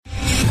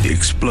The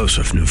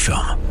explosive new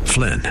film,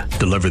 Flynn,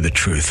 deliver the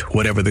truth,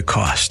 whatever the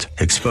cost,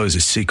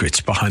 exposes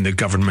secrets behind the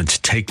government's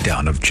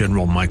takedown of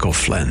General Michael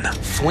Flynn.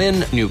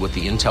 Flynn knew what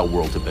the intel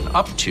world had been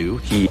up to.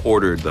 He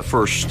ordered the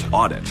first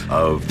audit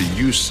of the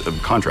use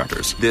of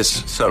contractors.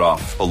 This set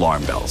off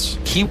alarm bells.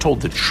 He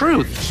told the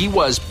truth. He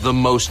was the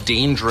most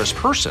dangerous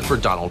person for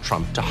Donald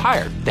Trump to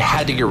hire. They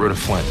had to get rid of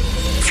Flynn.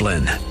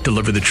 Flynn,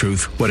 deliver the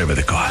truth, whatever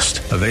the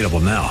cost. Available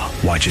now.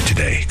 Watch it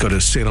today. Go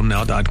to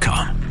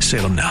salemnow.com.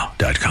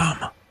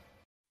 salemnow.com.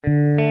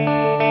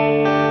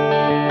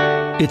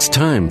 It's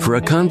time for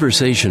a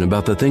conversation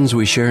about the things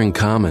we share in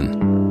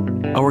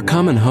common. Our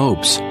common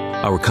hopes,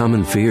 our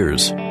common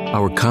fears,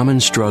 our common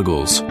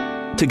struggles.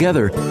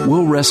 Together,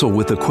 we'll wrestle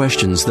with the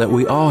questions that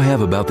we all have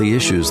about the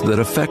issues that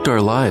affect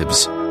our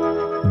lives.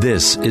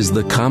 This is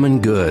The Common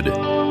Good.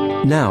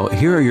 Now,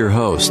 here are your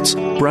hosts,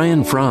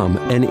 Brian Fromm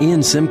and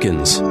Ian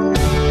Simpkins.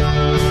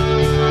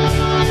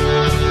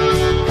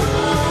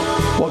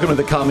 Welcome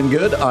to The Common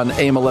Good on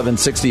AM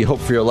 1160, Hope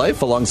for Your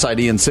Life. Alongside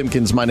Ian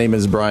Simpkins, my name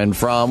is Brian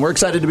Fromm. We're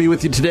excited to be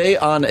with you today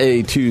on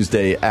a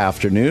Tuesday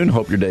afternoon.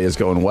 Hope your day is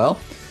going well.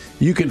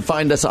 You can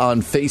find us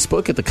on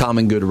Facebook at The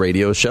Common Good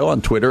Radio Show,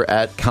 on Twitter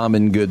at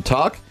Common Good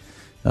Talk.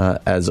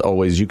 As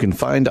always, you can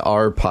find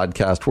our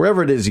podcast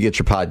wherever it is you get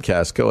your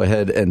podcast. Go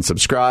ahead and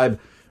subscribe,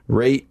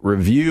 rate,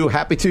 review.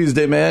 Happy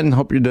Tuesday, man.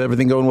 Hope you're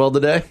everything going well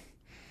today.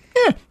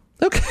 Yeah.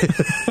 Okay.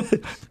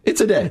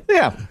 It's a day.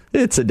 Yeah,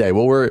 it's a day.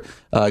 Well, we're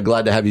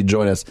glad to have you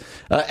join us.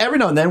 Every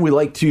now and then, we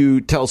like to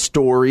tell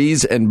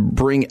stories and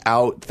bring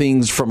out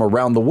things from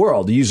around the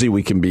world. Usually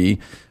we can be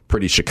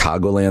pretty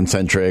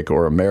Chicagoland-centric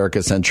or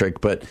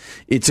America-centric, but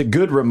it's a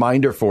good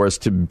reminder for us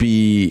to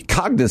be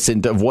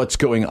cognizant of what's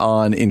going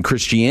on in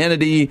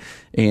Christianity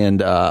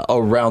and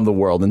around the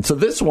world. And so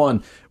this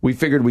one, we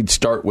figured we'd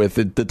start with.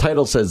 The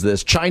title says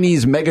this: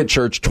 Chinese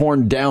megachurch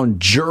torn down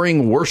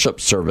during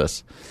worship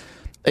service.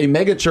 A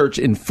megachurch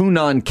in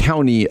Funan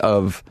County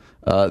of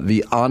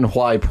the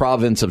Anhui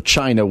province of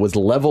China was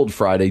leveled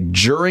Friday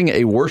during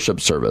a worship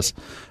service.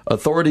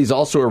 Authorities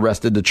also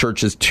arrested the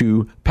church's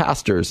two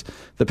pastors.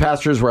 The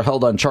pastors were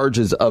held on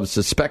charges of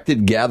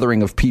suspected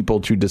gathering of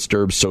people to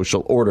disturb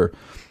social order.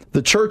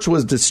 The church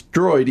was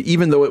destroyed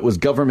even though it was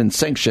government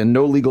sanctioned.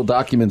 No legal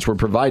documents were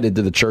provided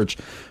to the church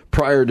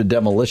prior to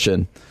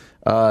demolition.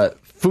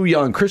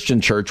 Fuyang Christian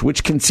Church,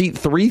 which can seat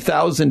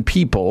 3,000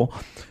 people,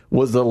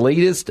 was the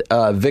latest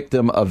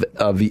victim of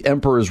the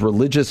emperor's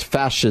religious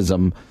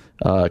fascism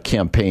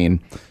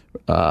campaign.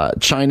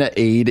 China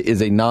Aid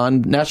is a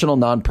national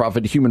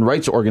nonprofit human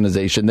rights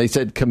organization, they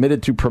said,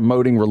 committed to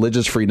promoting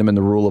religious freedom and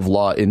the rule of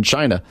law in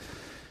China.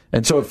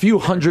 And so a few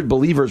hundred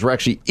believers were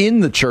actually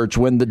in the church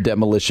when the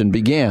demolition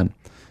began.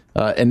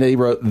 And they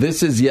wrote,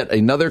 "This is yet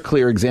another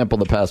clear example,"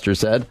 the pastor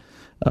said.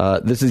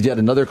 This is yet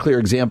another clear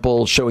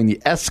example showing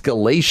the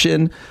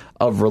escalation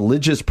of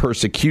religious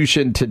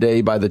persecution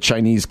today by the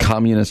Chinese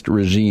communist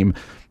regime.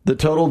 The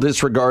total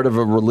disregard of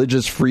a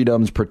religious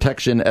freedom's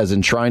protection as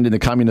enshrined in the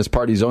Communist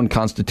Party's own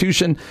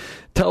constitution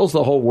tells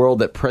the whole world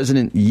that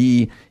President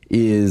Yi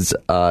is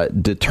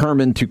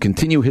determined to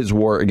continue his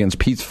war against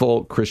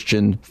peaceful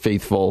Christian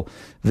faithful.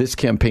 This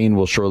campaign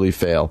will surely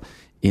fail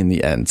in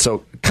the end.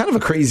 So kind of a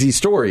crazy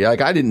story.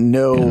 Like, I didn't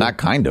know. Not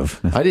kind of.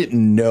 I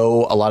didn't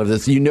know a lot of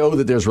this. You know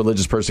that there's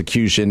religious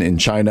persecution in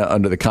China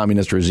under the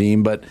communist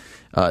regime, but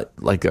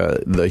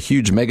the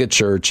huge mega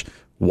church,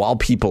 while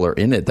people are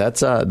in it,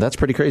 that's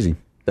pretty crazy.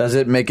 Does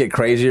it make it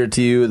crazier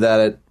to you that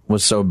it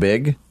was so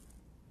big?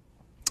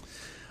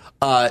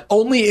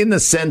 Only in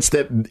the sense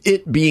that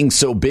it being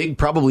so big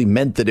probably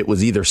meant that it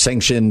was either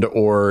sanctioned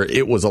or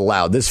it was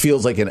allowed. This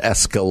feels like an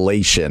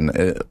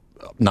escalation.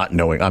 Not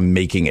knowing, I'm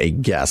making a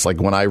guess. Like,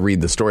 when I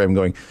read the story, I'm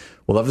going,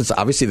 well,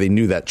 obviously they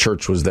knew that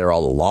church was there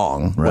all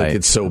along. Right. Like,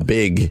 it's so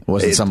big. It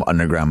wasn't some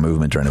underground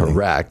movement or anything.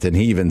 Correct. And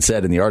he even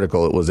said in the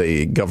article it was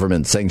a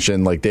government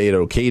sanction, like they had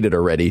okayed it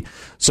already.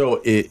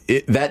 So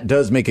that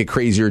does make it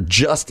crazier,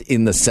 just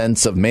in the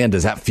sense of, man,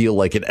 does that feel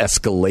like an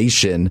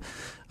escalation?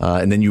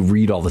 And then you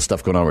read all the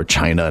stuff going on with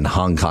China and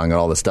Hong Kong and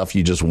all the stuff.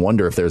 You just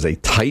wonder if there's a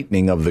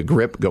tightening of the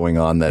grip going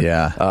on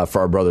that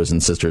for our brothers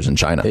and sisters in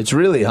China. It's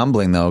really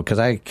humbling, though, because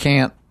I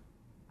can't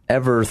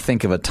ever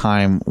think of a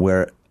time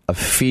where a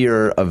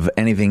fear of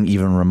anything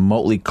even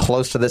remotely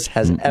close to this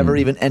has ever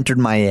even entered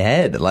my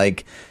head.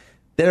 Like,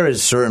 there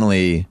is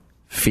certainly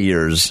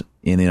fears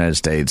in the United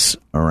States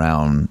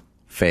around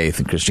faith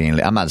and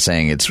Christianity. I'm not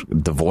saying it's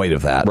devoid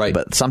of that, right,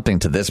 but something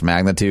to this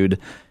magnitude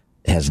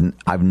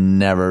I've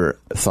never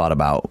thought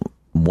about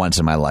once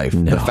in my life.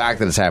 No. The fact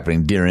that it's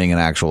happening during an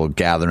actual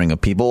gathering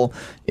of people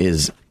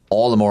is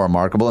all the more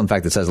remarkable. In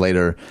fact, it says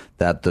later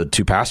that the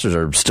two pastors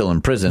are still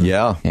in prison.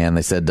 Yeah. And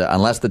they said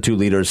unless the two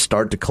leaders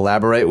start to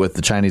collaborate with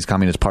the Chinese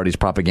Communist Party's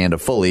propaganda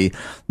fully,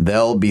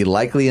 they'll be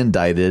likely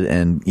indicted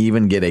and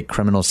even get a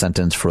criminal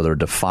sentence for their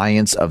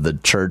defiance of the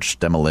church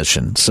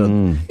demolition.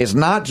 So it's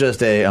not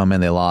just they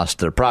lost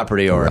their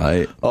property or,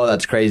 oh,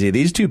 that's crazy.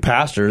 These two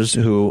pastors,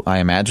 who I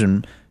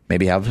imagine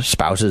maybe have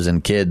spouses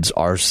and kids,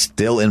 are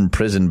still in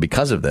prison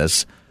because of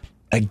this.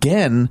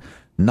 Again,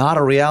 not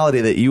a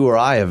reality that you or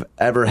I have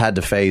ever had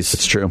to face.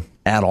 It's true.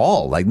 at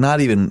all. Like not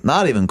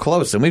even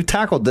close. And we've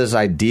tackled this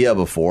idea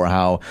before,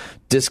 how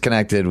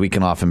disconnected we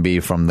can often be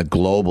from the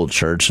global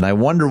church. And I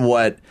wonder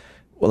what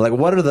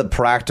are the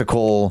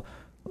practical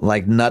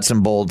nuts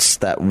and bolts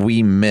that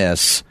we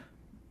miss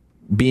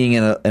being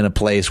in a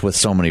place with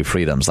so many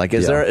freedoms? Like,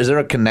 is there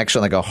a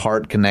connection, like a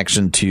heart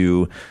connection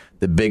to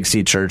the Big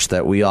C church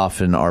that we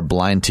often are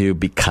blind to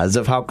because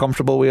of how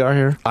comfortable we are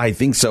here? I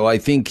think so. I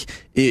think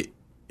it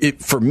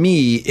for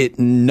me, it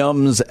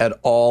numbs at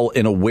all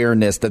in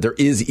awareness that there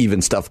is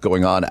even stuff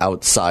going on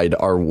outside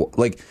our,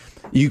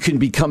 you can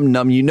become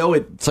numb.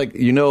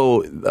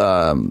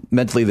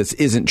 Mentally this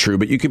isn't true,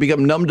 but you can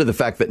become numb to the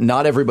fact that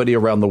not everybody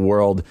around the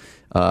world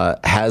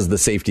has the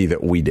safety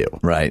that we do.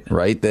 Right.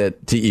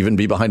 That to even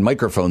be behind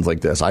microphones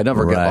like this. I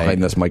never get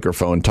behind this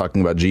microphone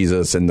talking about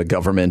Jesus and the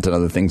government and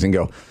other things and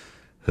go,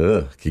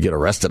 could get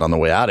arrested on the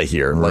way out of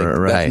here.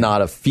 That's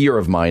not a fear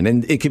of mine.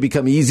 And it can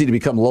become easy to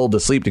become lulled to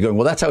sleep to going,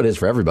 well, that's how it is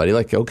for everybody.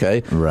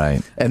 Okay.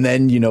 Right. And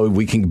then,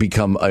 we can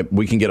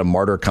get a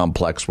martyr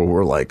complex where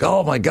we're like,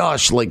 oh my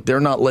gosh, they're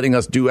not letting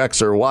us do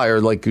X or Y,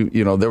 or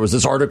there was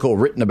this article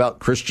written about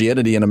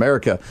Christianity in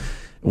America.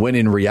 When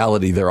in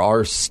reality, there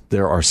are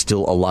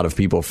still a lot of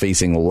people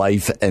facing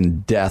life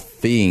and death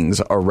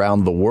things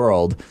around the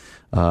world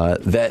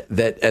that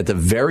at the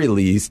very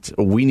least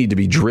we need to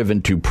be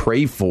driven to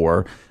pray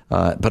for,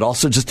 but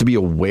also just to be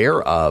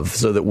aware of,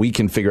 so that we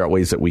can figure out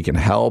ways that we can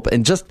help.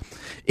 And just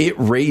it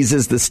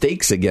raises the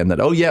stakes again that,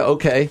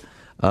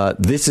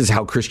 this is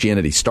how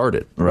Christianity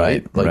started,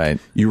 right?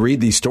 You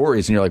read these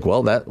stories and you're like,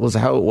 well, that was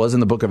how it was in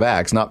the book of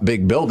Acts, not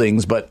big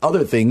buildings, but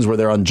other things where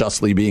they're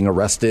unjustly being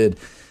arrested,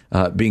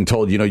 being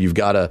told, you've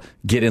got to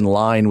get in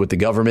line with the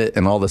government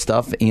and all this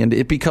stuff. And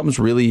it becomes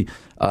really,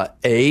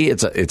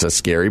 it's a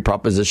scary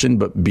proposition,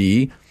 but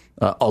B,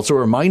 also a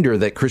reminder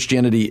that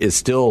Christianity is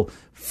still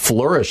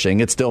flourishing.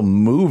 It's still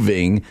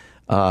moving,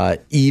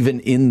 even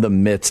in the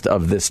midst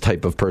of this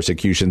type of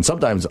persecution,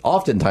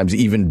 oftentimes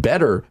even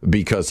better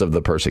because of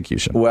the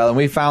persecution. Well, and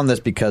we found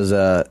this because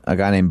a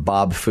guy named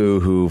Bob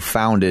Fu, who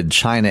founded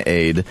China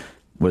Aid,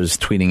 was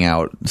tweeting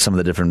out some of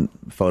the different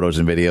photos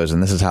and videos,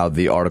 and this is how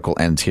the article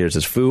ends here. It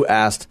says, Fu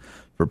asked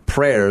for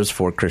prayers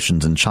for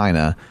Christians in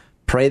China.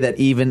 Pray that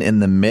even in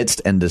the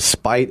midst and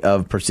despite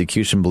of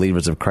persecution,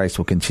 believers of Christ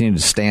will continue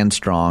to stand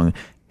strong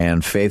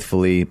and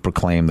faithfully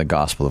proclaim the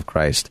gospel of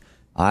Christ.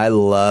 I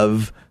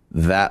love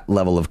that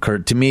level of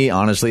courage. To me,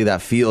 honestly,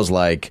 that feels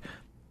like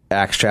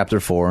Acts chapter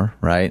 4,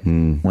 right?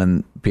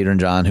 When Peter and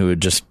John, who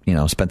had just,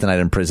 spent the night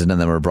in prison and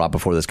then were brought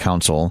before this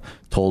council,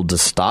 told to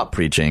stop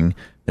preaching.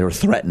 They were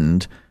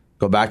threatened,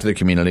 go back to their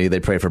community.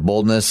 They pray for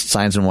boldness,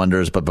 signs and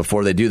wonders. But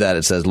before they do that,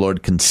 it says,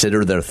 Lord,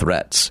 consider their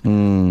threats.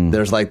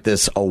 There's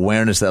this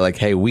awareness that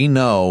hey, we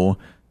know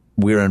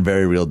we're in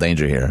very real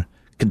danger here.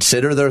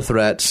 Consider their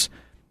threats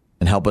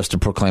and help us to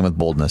proclaim with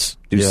boldness.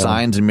 Do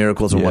signs and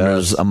miracles and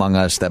wonders among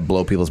us that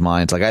blow people's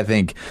minds. I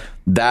think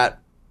that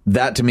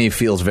to me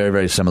feels very,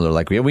 very similar.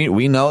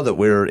 We know that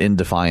we're in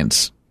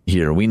defiance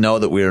here. We know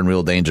that we're in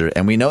real danger.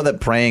 And we know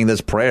that praying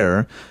this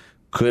prayer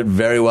could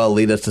very well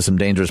lead us to some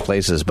dangerous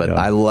places. But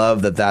I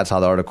love that that's how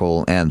the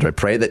article ends. I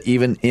pray that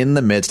even in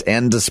the midst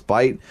and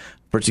despite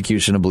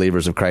persecution of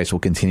believers of Christ will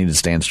continue to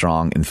stand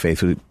strong and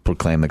faithfully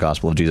proclaim the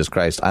gospel of Jesus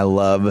Christ. I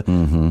love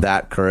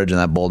that courage and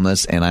that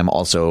boldness. And I'm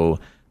also,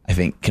 I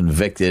think,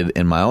 convicted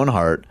in my own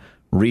heart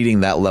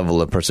reading that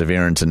level of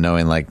perseverance and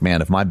knowing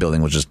man, if my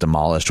building was just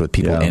demolished with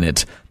people in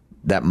it,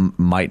 that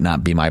might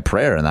not be my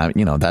prayer. And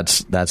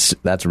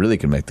that's really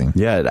convicting.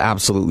 Yeah, it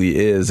absolutely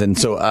is. And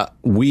so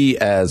we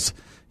as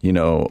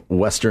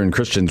Western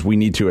Christians, we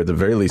need to, at the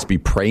very least, be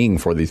praying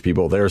for these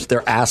people.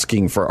 They're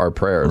asking for our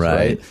prayers,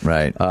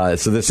 right?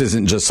 So this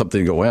isn't just something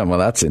to go, well,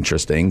 that's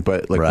interesting,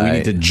 but we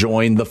need to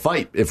join the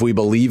fight. If we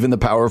believe in the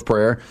power of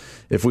prayer,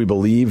 if we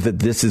believe that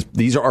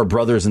these are our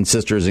brothers and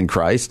sisters in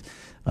Christ,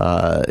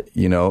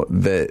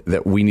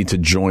 that we need to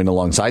join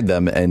alongside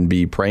them and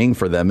be praying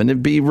for them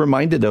and be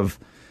reminded of,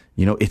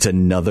 it's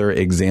another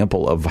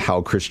example of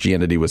how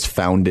Christianity was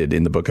founded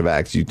in the book of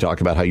Acts. You talk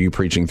about how you're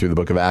preaching through the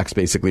book of Acts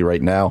basically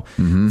right now.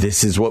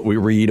 This is what we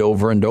read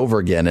over and over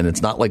again. And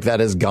it's not like that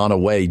has gone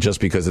away just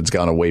because it's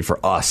gone away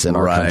for us in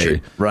our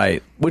country.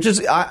 Right. Which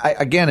is,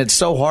 again, it's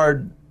so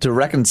hard to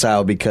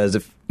reconcile because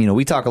if,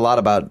 we talk a lot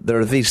about there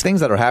are these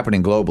things that are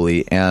happening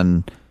globally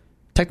and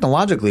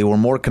technologically we're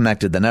more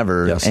connected than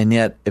ever. Yes. And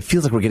yet it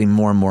feels like we're getting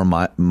more and more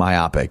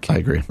myopic. I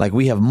agree.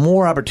 We have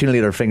more opportunity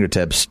at our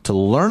fingertips to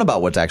learn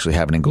about what's actually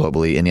happening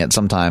globally. And yet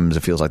sometimes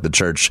it feels like the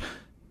church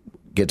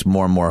gets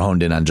more and more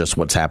honed in on just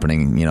what's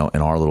happening, in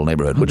our little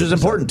neighborhood, which 100%. Is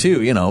important too,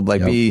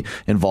 be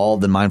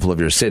involved and mindful of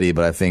your city.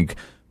 But I think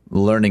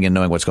learning and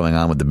knowing what's going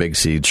on with the Big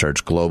C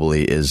church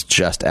globally is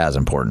just as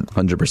important.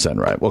 100%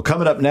 right. Well,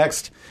 coming up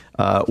next,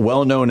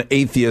 well-known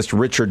atheist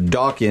Richard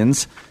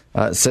Dawkins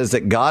says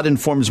that God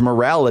informs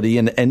morality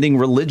and ending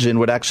religion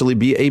would actually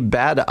be a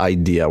bad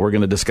idea. We're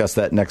going to discuss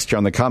that next here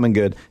on The Common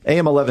Good.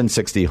 AM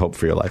 1160, Hope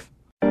for Your Life.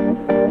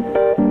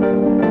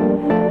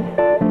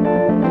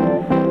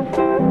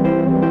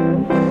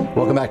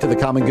 Welcome back to The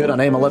Common Good on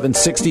AM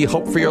 1160.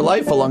 Hope for your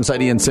life.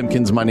 Alongside Ian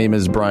Simpkins, my name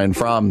is Brian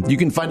Fromm. You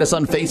can find us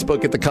on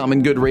Facebook at The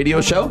Common Good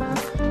Radio Show,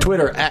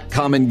 Twitter at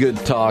Common Good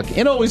Talk,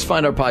 and always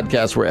find our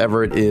podcast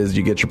wherever it is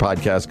you get your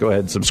podcast. Go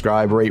ahead,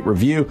 subscribe, rate,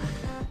 review.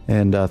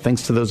 And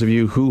thanks to those of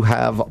you who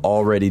have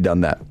already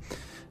done that.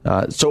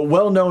 So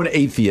well-known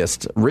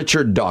atheist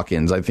Richard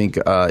Dawkins, I think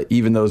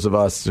even those of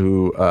us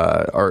who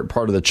are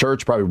part of the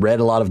church probably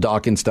read a lot of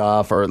Dawkins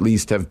stuff, or at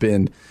least have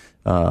been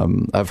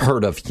I've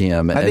heard of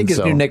him. I think his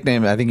new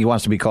nickname, I think he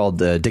wants to be called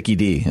Dickie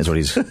D, is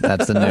what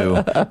that's the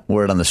new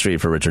word on the street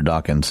for Richard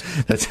Dawkins.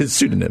 That's his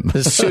pseudonym.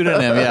 His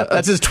pseudonym, yeah.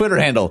 That's his Twitter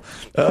handle.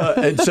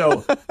 And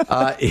so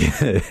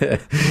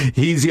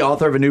he's the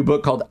author of a new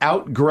book called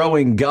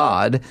Outgrowing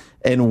God,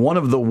 and one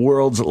of the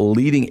world's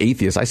leading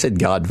atheists. I said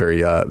God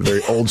very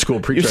old school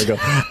preacher. I go,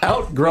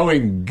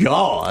 Outgrowing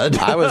God.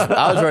 I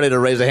was ready to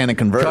raise a hand and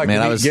convert, God,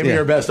 man. Give me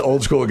your best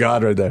old school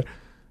God right there.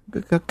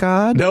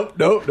 God?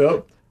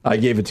 Nope. I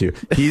gave it to you.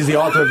 He's the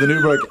author of the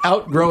new book,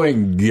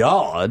 Outgrowing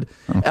God,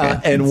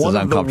 and one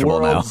of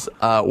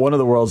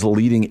the world's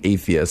leading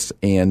atheists.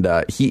 And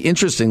he,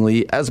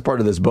 interestingly, as part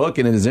of this book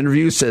and in his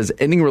interview, says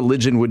ending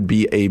religion would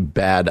be a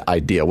bad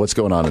idea. What's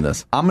going on in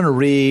this? I'm going to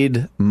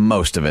read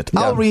most of it.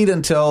 Yeah. I'll read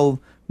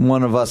until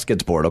one of us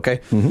gets bored, okay?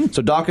 Mm-hmm.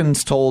 So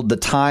Dawkins told the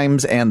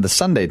Times and the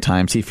Sunday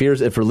Times he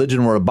fears if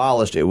religion were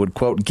abolished, it would,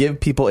 quote,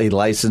 give people a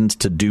license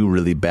to do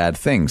really bad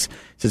things. He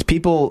says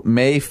people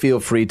may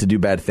feel free to do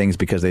bad things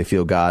because they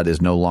feel God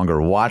is no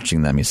longer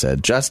watching them, he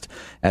said. Just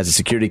as the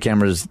security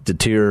cameras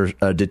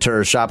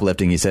deter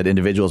shoplifting, he said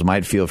individuals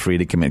might feel free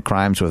to commit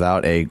crimes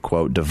without a,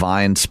 quote,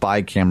 divine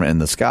spy camera in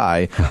the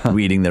sky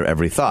reading their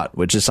every thought,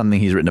 which is something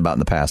he's written about in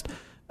the past.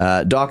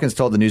 Dawkins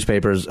told the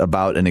newspapers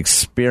about an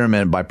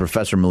experiment by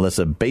Professor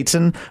Melissa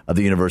Bateson of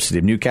the University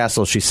of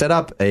Newcastle. She set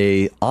up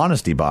a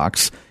honesty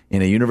box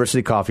in a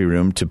university coffee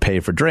room to pay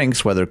for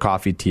drinks, whether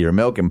coffee, tea, or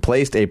milk, and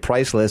placed a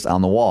price list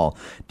on the wall.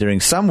 During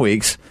some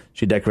weeks,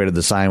 she decorated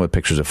the sign with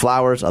pictures of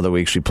flowers. Other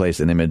weeks, she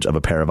placed an image of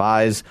a pair of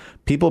eyes.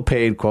 People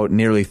paid, quote,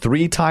 nearly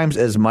 3 times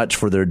as much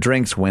for their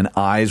drinks when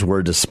eyes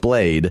were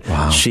displayed.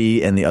 Wow.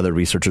 She and the other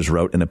researchers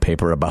wrote in a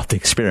paper about the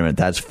experiment.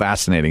 That's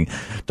fascinating.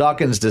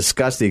 Dawkins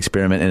discussed the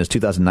experiment in his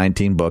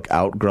 2019 book,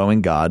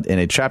 Outgrowing God, in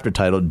a chapter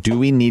titled, Do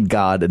We Need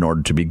God in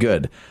Order to Be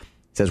Good?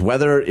 He says,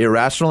 whether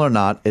irrational or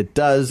not, it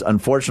does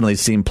unfortunately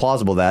seem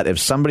plausible that if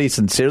somebody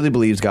sincerely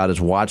believes God is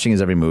watching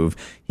his every move,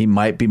 he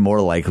might be more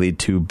likely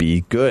to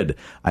be good.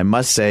 I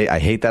must say, I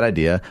hate that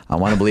idea. I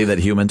want to believe that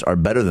humans are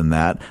better than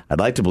that. I'd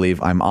like to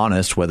believe I'm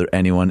honest whether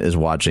anyone is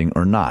watching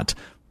or not.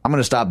 I'm going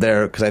to stop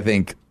there because I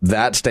think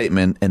that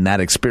statement and that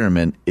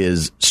experiment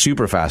is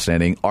super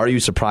fascinating. Are you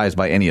surprised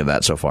by any of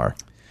that so far?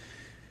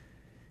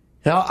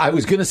 Now, I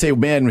was going to say,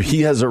 man,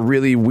 he has a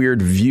really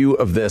weird view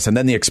of this. And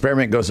then the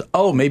experiment goes,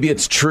 oh, maybe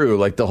it's true.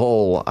 Like the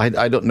whole,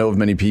 I don't know of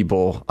many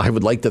people. I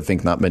would like to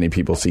think not many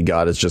people see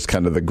God as just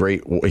kind of the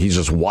great, he's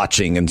just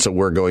watching. And so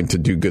we're going to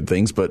do good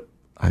things. But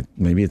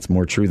maybe it's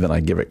more true than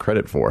I give it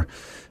credit for.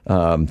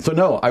 So,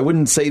 no, I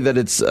wouldn't say that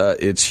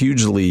it's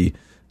hugely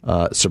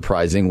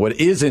surprising.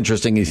 What is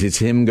interesting is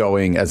him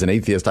going as an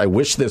atheist. I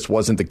wish this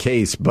wasn't the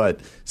case, but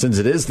since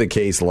it is the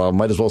case,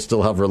 might as well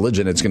still have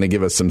religion. It's going to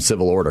give us some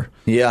civil order.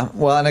 Yeah,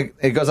 well, and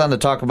it goes on to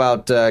talk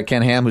about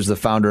Ken Ham, who's the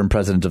founder and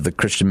president of the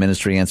Christian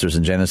ministry Answers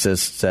in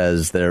Genesis,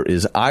 says there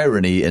is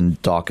irony in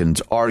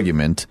Dawkins'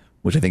 argument,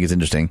 which I think is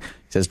interesting.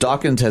 He says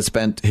Dawkins has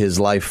spent his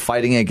life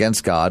fighting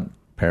against God,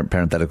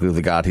 parenthetically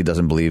the God he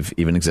doesn't believe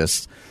even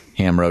exists.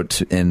 Ham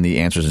wrote in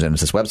the Answers in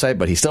Genesis website,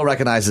 but he still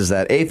recognizes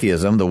that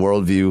atheism, the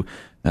worldview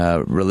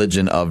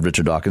religion of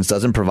Richard Dawkins,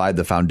 doesn't provide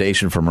the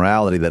foundation for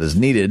morality that is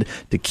needed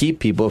to keep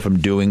people from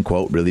doing,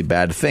 quote, really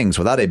bad things.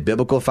 Without a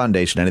biblical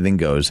foundation, anything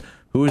goes.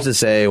 Who is to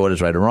say what is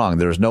right or wrong?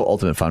 There is no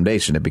ultimate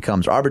foundation. It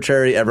becomes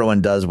arbitrary.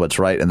 Everyone does what's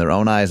right in their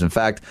own eyes. In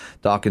fact,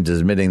 Dawkins is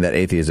admitting that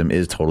atheism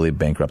is totally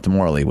bankrupt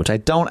morally, which I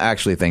don't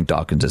actually think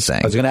Dawkins is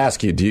saying. I was going to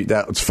ask you,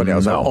 that's funny. I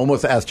was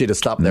almost asked you to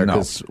stop there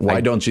because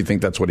why don't you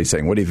think that's what he's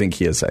saying? What do you think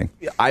he is saying?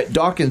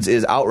 Dawkins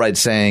is outright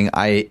saying,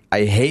 I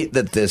hate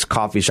that this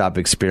coffee shop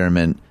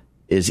experiment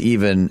is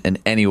even in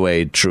any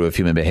way true of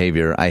human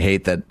behavior. I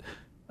hate that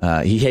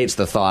he hates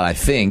the thought, I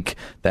think,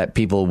 that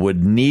people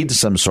would need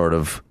some sort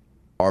of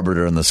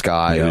arbiter in the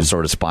sky who's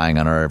sort of spying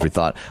on our every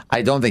thought.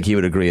 I don't think he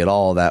would agree at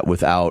all that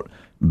without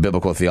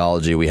biblical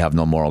theology, we have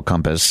no moral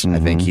compass. Mm-hmm. I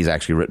think he's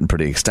actually written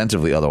pretty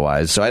extensively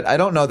otherwise. So I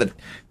don't know that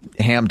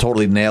Ham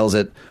totally nails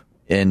it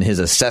in his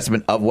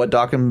assessment of what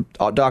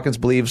Dawkins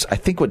believes. I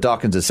think what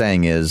Dawkins is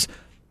saying is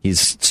he's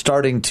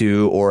starting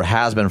to, or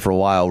has been for a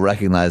while,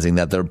 recognizing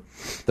that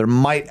there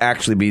might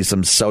actually be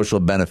some social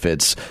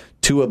benefits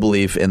to a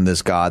belief in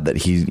this God that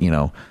he,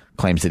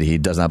 claims that he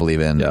does not believe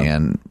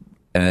in,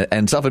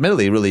 and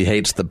self-admittedly really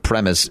hates the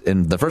premise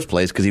in the first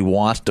place because he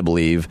wants to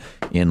believe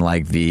in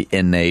like the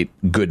innate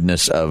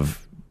goodness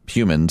of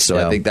humans.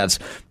 So I think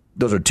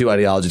those are two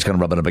ideologies kind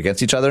of rubbing up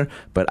against each other.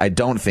 But I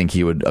don't think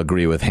he would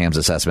agree with Ham's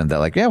assessment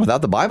that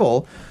without the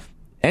Bible,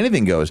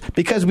 anything goes,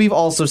 because we've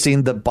also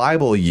seen the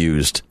Bible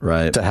used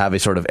to have a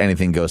sort of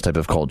anything goes type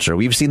of culture.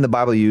 We've seen the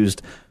Bible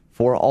used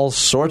for all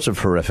sorts of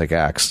horrific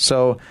acts.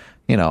 So,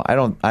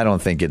 I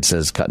don't think it's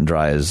as cut and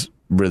dry as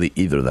really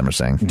either of them are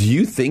saying. Do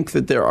you think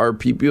that there are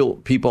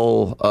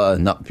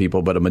not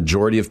people, but a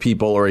majority of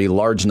people or a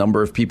large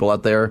number of people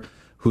out there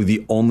who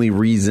the only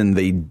reason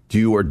they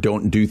do or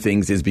don't do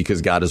things is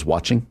because God is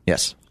watching?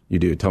 Yes. You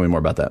do. Tell me more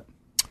about that.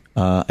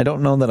 I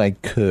don't know that I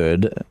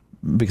could,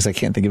 because I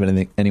can't think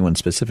of anyone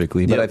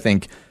specifically, but I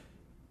think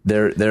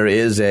there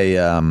is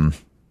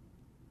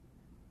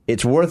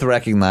it's worth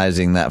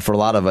recognizing that for a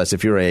lot of us,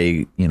 if you're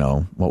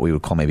what we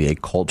would call maybe a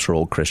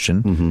cultural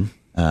Christian,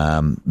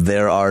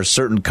 there are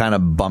certain kind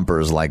of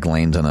bumpers like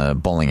lanes in a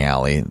bowling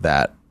alley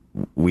that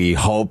we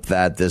hope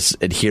that this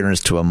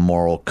adherence to a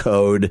moral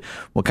code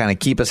will kind of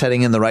keep us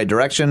heading in the right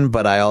direction.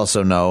 But I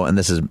also know, and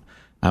this is,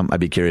 I'd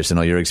be curious to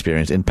know your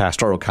experience in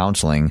pastoral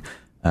counseling,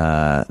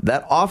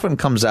 that often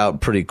comes out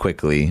pretty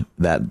quickly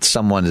that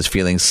someone is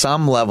feeling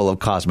some level of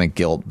cosmic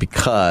guilt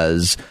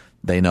because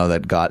they know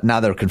that God, now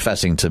they're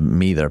confessing to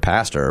me, their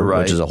pastor,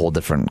 which is a whole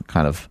different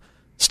kind of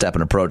step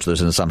and approach.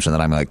 There's an assumption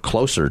that I'm like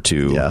closer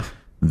to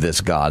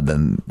this God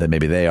than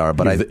maybe they are.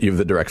 But you have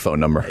the direct phone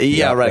number. I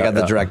got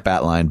the direct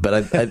bat line.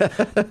 But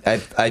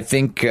I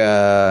think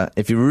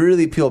if you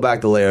really peel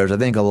back the layers, I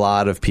think a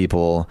lot of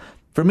people,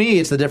 for me,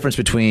 it's the difference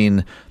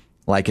between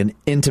like an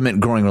intimate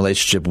growing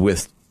relationship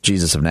with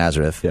Jesus of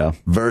Nazareth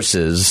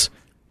versus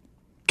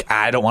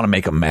I don't want to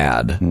make him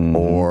mad,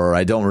 or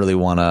I don't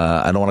want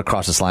to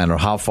cross this line, or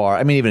how far.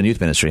 I mean, even in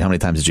youth ministry, how many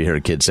times did you hear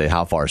a kid say,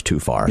 "How far is too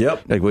far?"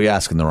 Yep. Like, we're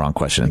asking the wrong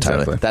question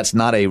entirely. Exactly.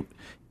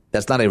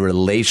 That's not a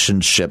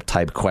relationship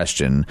type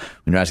question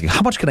when you're asking,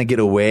 how much can I get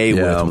away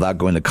with without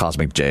going to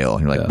cosmic jail?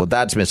 And you're like, well,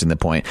 that's missing the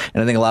point.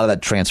 And I think a lot of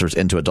that transfers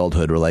into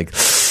adulthood. We're like,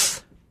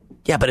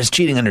 yeah, but is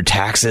cheating on your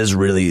taxes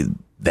really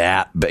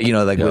that? But,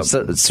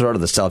 it's sort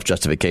of the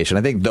self-justification.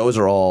 I think those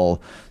are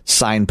all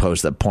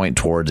signposts that point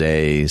towards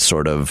a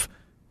sort of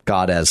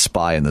God as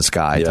spy in the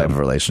sky type of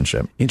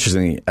relationship.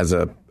 Interestingly, as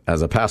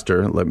a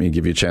pastor, let me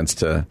give you a chance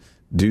to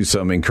do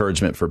some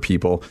encouragement for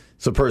people.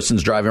 So a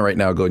person's driving right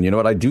now going, you know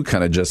what, I do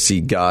kind of just see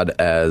God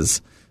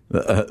as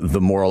the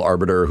moral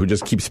arbiter who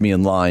just keeps me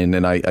in line,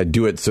 and I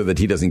do it so that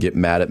he doesn't get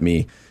mad at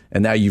me.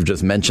 And now you've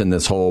just mentioned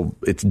this whole,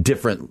 it's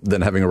different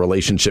than having a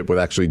relationship with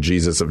actually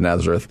Jesus of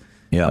Nazareth.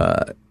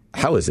 Yeah.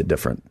 How is it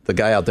different? The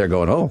guy out there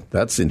going, oh,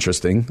 that's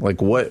interesting.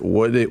 Like, what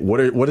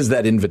is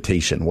that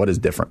invitation? What is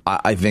different?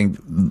 I think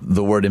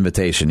the word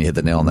invitation, you hit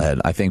the nail on the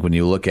head. I think when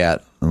you look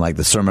at like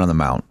the Sermon on the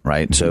Mount,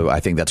 right? Mm-hmm. So I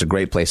think that's a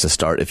great place to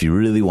start. If you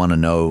really want to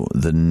know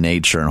the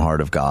nature and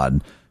heart of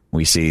God,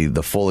 we see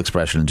the full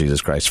expression in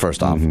Jesus Christ.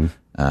 First off,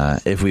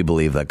 if we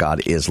believe that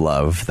God is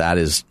love, that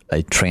is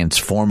a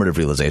transformative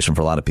realization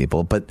for a lot of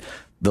people. But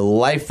the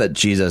life that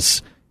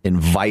Jesus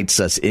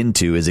invites us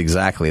into is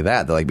exactly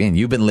that. They're like, man,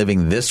 you've been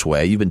living this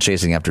way. You've been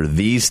chasing after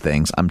these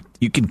things.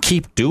 You can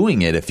keep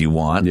doing it if you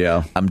want.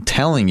 Yeah. I'm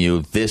telling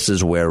you, this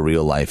is where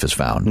real life is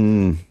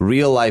found.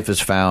 Real life is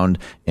found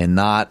in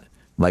not,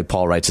 like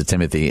Paul writes to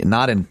Timothy,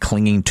 not in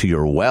clinging to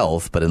your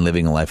wealth, but in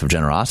living a life of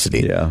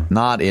generosity. Yeah.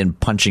 Not in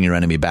punching your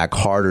enemy back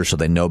harder so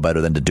they know better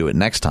than to do it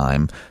next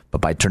time,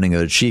 but by turning the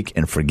other cheek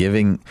and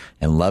forgiving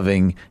and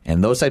loving.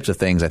 And those types of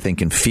things, I think,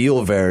 can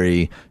feel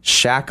very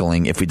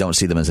shackling if we don't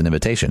see them as an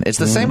invitation. It's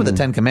the same with the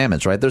Ten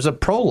Commandments, right? There's a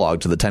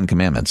prologue to the Ten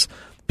Commandments.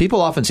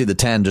 People often see the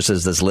 10 just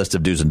as this list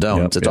of do's and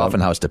don'ts. It's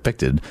often how it's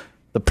depicted.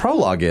 The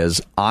prologue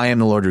is, I am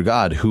the Lord your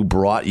God who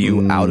brought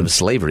you out of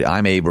slavery.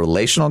 I'm a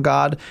relational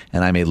God,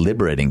 and I'm a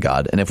liberating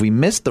God. And if we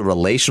miss the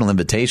relational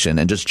invitation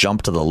and just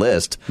jump to the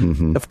list,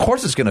 of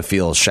course it's going to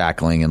feel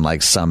shackling and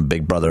like some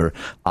big brother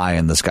eye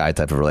in the sky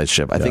type of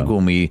relationship. I think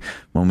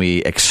when we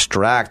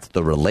extract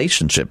the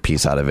relationship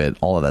piece out of it,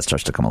 all of that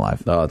starts to come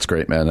alive. Oh, that's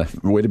great, man.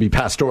 Way to be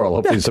pastoral.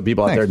 Hopefully some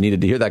people out there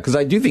needed to hear that, because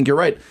I do think you're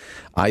right.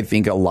 I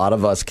think a lot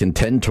of us can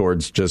tend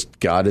towards just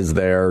God is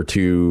there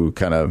to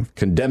kind of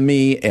condemn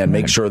me and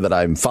make sure that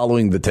I'm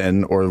following the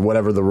 10 or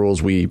whatever the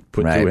rules we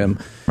put to him,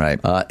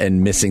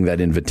 and missing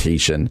that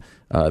invitation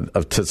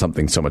to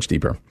something so much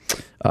deeper.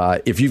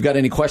 If you've got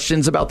any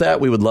questions about that,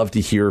 we would love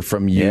to hear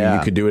from you. You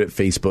could do it at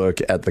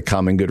Facebook at the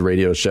Common Good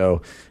Radio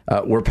Show.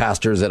 We're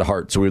pastors at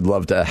heart, so we'd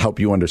love to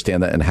help you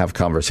understand that and have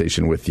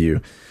conversation with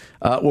you.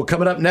 Well,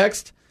 coming up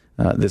next,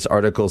 this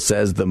article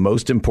says the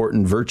most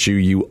important virtue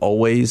you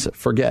always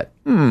forget.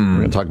 We're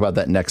going to talk about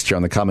that next here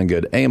on the Common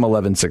Good. AM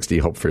 1160,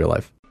 Hope for Your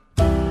Life.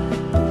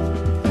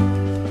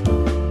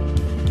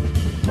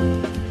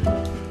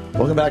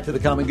 Welcome back to the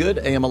Common Good,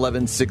 AM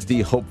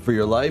 1160, Hope for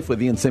Your Life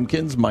with Ian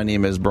Simpkins. My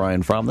name is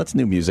Brian Fromm. That's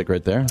new music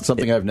right there.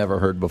 Something I've never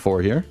heard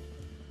before here.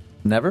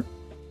 Never?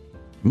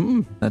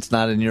 That's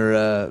not in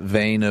your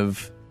vein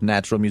of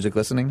natural music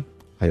listening?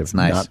 I have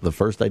not the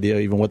first idea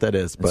even what that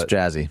is. But it's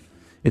jazzy.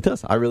 It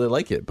does. I really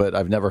like it, but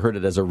I've never heard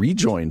it as a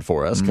rejoin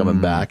for us coming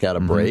back at a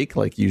break.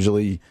 Like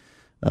usually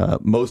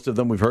most of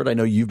them we've heard. I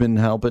know you've been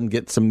helping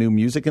get some new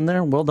music in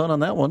there. Well done on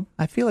that one.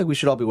 I feel like we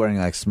should all be wearing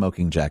like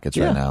smoking jackets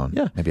right now.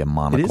 Yeah. Maybe a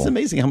monocle. It is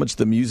amazing how much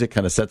the music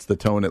kind of sets the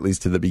tone, at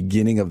least to the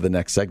beginning of the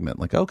next segment.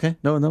 Like, okay,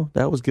 no,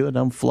 that was good.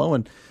 I'm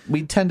flowing.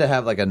 We tend to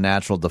have like a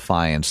natural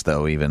defiance,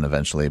 though, even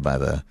eventually by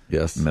the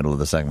middle of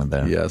the segment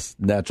there. Yes,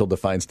 natural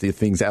defiance to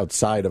things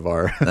outside of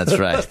our... That's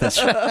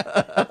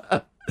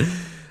right.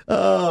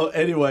 Oh,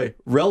 anyway,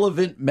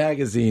 Relevant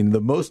Magazine, the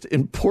most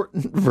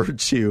important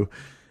virtue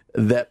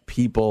that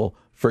people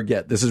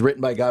forget. This is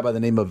written by a guy by the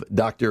name of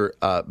Dr.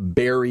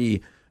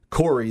 Barry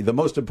Corey. The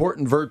most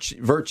important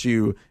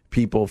virtue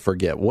people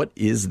forget. What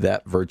is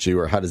that virtue,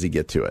 or how does he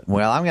get to it?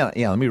 Well,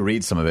 let me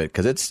read some of it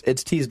because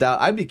it's teased out.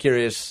 I'd be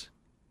curious.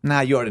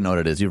 You already know what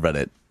it is. You've read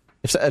it.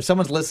 If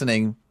someone's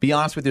listening, be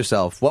honest with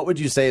yourself. What would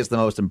you say is the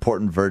most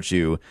important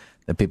virtue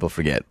that people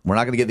forget? We're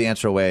not going to give the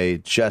answer away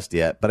just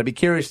yet, but I'd be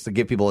curious to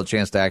give people a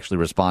chance to actually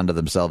respond to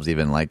themselves,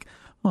 even like,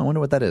 I wonder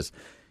what that is.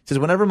 He says,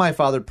 whenever my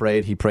father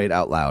prayed, he prayed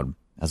out loud.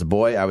 As a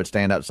boy, I would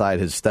stand outside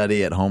his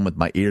study at home with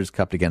my ears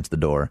cupped against the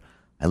door.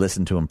 I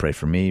listened to him pray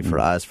for me, for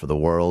us, for the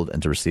world,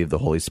 and to receive the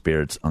Holy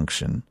Spirit's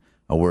unction,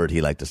 a word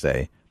he liked to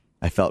say.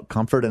 I felt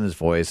comfort in his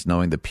voice,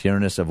 knowing the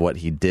pureness of what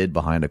he did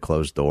behind a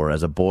closed door.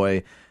 As a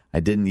boy, I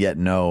didn't yet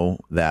know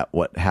that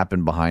what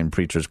happened behind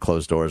preachers'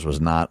 closed doors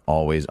was not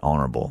always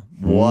honorable.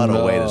 What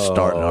a way to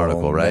start an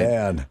article, right?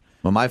 Man.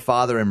 When my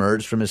father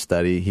emerged from his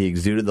study, he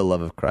exuded the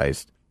love of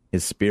Christ.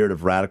 His spirit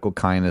of radical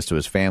kindness to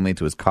his family,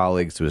 to his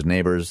colleagues, to his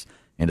neighbors,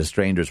 and to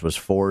strangers was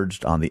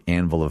forged on the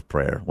anvil of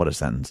prayer. What a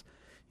sentence.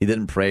 He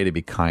didn't pray to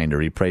be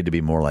kinder. He prayed to be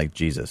more like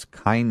Jesus.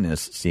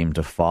 Kindness seemed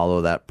to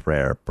follow that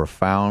prayer.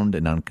 Profound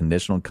and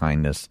unconditional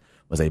kindness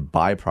was a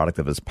byproduct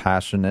of his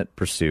passionate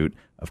pursuit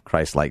of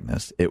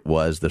Christ-likeness. It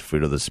was the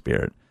fruit of the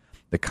Spirit.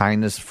 The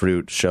kindness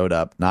fruit showed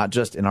up not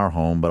just in our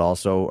home, but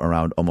also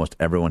around almost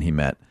everyone he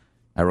met.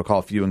 I recall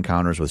a few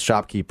encounters with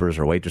shopkeepers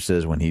or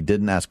waitresses when he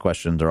didn't ask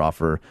questions or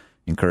offer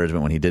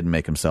encouragement, when he didn't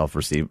make himself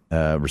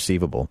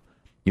receivable.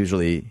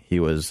 Usually he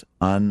was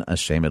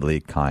unashamedly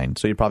kind.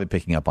 So you're probably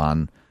picking up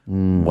on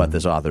what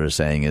this author is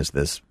saying is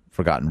this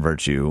forgotten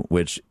virtue,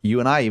 which you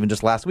and I, even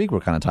just last week,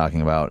 were kind of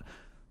talking about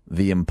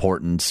the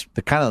importance,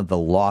 the kind of the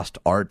lost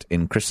art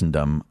in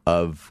Christendom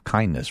of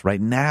kindness.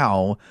 Right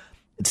now,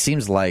 it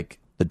seems like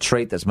the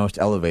trait that's most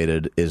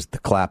elevated is the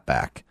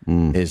clapback,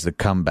 is the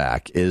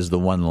comeback, is the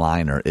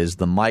one-liner, is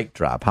the mic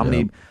drop. How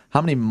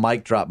many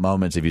mic drop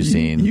moments have you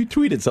seen? You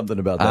tweeted something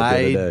about that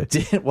the other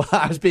day. Did. Well,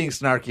 I was being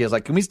snarky. I was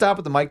like, can we stop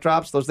with the mic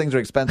drops? Those things are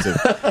expensive.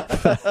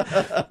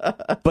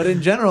 But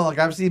in general, like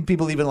I've seen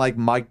people even like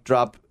mic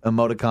drop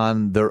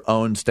emoticon their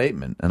own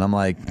statement. And I'm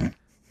like,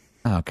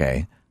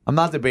 okay. I'm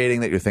not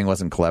debating that your thing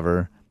wasn't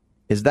clever.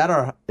 Is that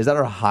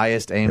our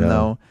highest aim,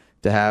 though?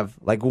 To have,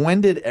 like,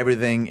 when did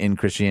everything in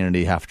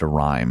Christianity have to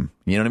rhyme?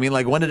 You know what I mean?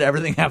 Like, when did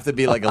everything have to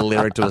be like a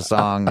lyric to a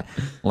song?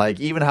 Like,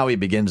 even how he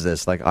begins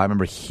this, like, I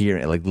remember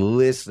hearing, like,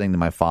 listening to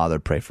my father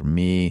pray for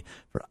me,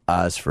 for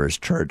us, for his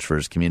church, for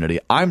his community.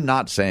 I'm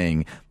not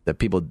saying that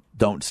people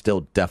don't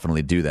still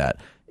definitely do that.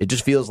 It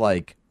just feels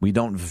like we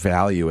don't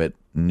value it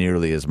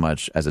nearly as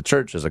much as a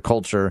church, as a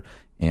culture,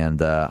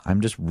 and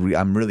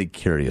I'm really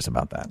curious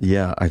about that.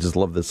 Yeah, I just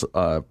love this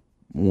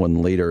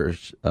one later.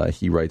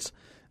 He writes,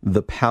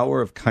 the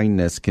power of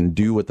kindness can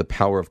do what the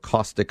power of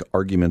caustic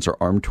arguments or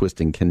arm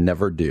twisting can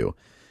never do.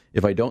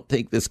 If I don't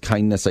take this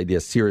kindness idea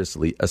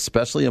seriously,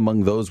 especially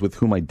among those with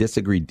whom I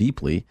disagree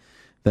deeply,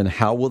 then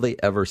how will they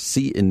ever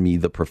see in me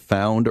the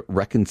profound,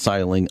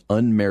 reconciling,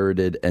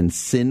 unmerited, and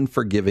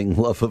sin-forgiving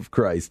love of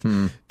Christ?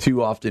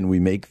 Too often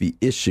we make the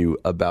issue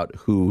about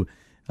who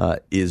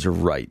is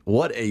right.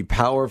 What a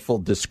powerful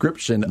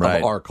description of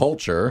our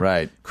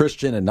culture,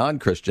 Christian and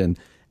non-Christian,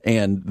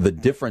 and the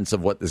difference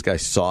of what this guy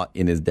saw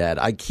in his dad.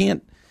 I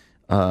can't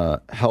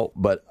help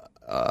but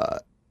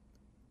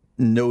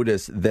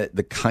notice that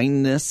the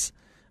kindness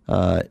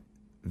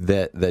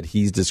that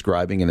he's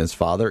describing in his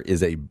father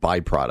is a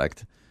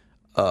byproduct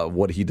of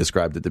what he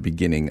described at the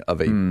beginning of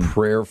a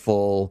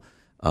prayerful,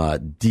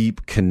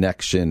 deep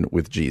connection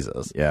with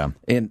Jesus. Yeah.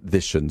 And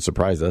this shouldn't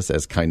surprise us,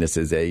 as kindness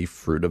is a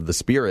fruit of the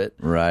Spirit.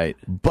 Right.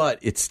 But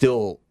it's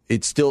still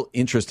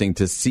interesting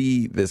to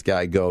see this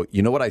guy go,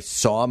 you know what? I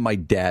saw my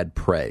dad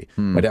pray.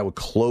 My dad would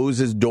close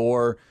his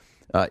door.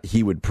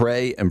 He would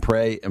pray and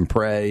pray and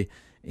pray.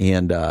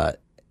 And I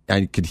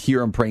could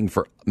hear him praying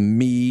for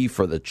me,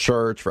 for the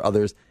church, for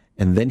others.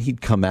 And then he'd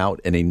come out,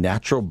 and a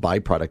natural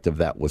byproduct of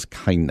that was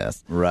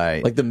kindness.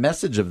 Right. Like the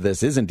message of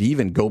this isn't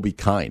even go be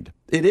kind.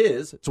 It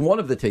is. It's one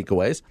of the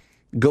takeaways.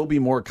 Go be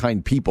more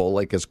kind people.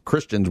 Like as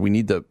Christians, we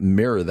need to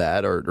mirror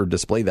that or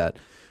display that.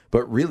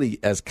 But really,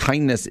 as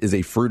kindness is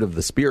a fruit of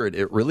the Spirit,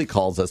 it really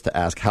calls us to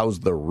ask,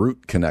 how's the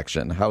root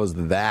connection? How is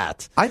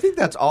that? I think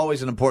that's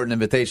always an important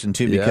invitation,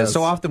 too, because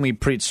so often we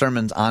preach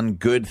sermons on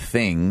good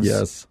things.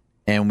 Yes.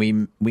 And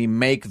we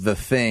make the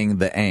thing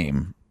the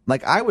aim.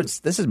 Like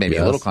this is maybe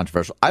a little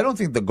controversial. I don't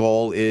think the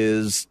goal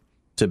is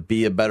to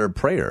be a better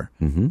prayer.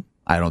 Mm-hmm.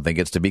 I don't think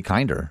it's to be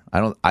kinder.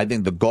 I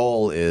think the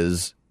goal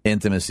is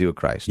intimacy with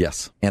Christ.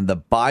 Yes. And the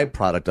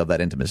byproduct of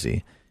that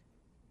intimacy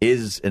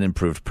is an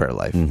improved prayer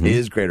life,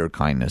 is greater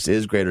kindness,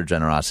 is greater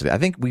generosity. I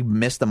think we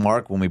miss the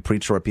mark when we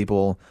preach to our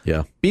people,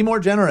 be more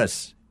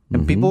generous.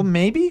 And people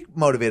may be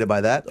motivated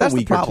by that. That's a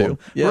week the problem. or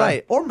two. Yeah.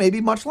 Right. Or maybe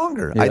much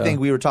longer. Yeah. I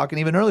think we were talking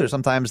even earlier.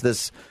 Sometimes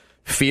this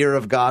fear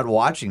of God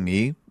watching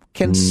me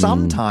can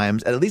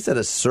sometimes, at least at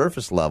a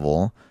surface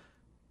level,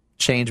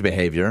 change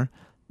behavior.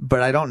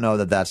 But I don't know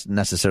that that's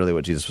necessarily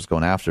what Jesus was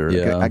going after.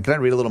 Yeah. Can I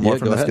read a little more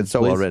from go this? ahead, It's so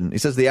please. well written. He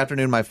says, the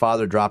afternoon my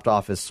father dropped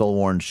off his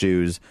soul-worn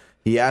shoes.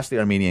 He asked the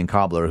Armenian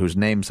cobbler, whose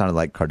name sounded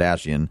like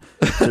Kardashian,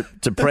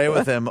 to pray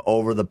with him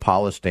over the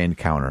polish-stained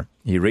counter.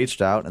 He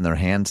reached out, and their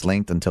hands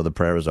linked until the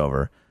prayer was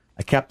over.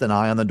 I kept an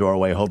eye on the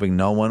doorway, hoping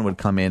no one would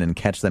come in and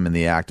catch them in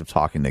the act of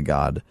talking to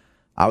God.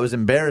 I was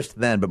embarrassed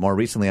then, but more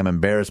recently I'm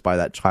embarrassed by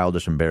that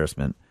childish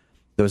embarrassment.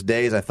 Those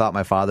days I thought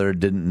my father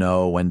didn't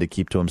know when to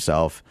keep to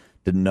himself,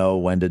 didn't know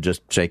when to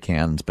just shake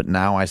hands, but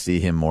now I see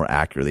him more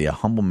accurately, a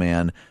humble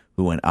man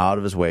who went out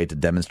of his way to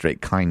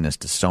demonstrate kindness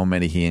to so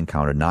many he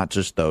encountered, not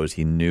just those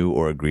he knew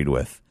or agreed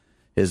with.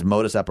 His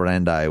modus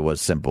operandi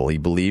was simple. He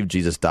believed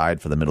Jesus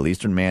died for the Middle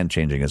Eastern man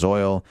changing his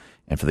oil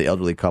and for the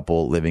elderly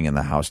couple living in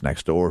the house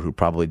next door who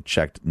probably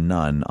checked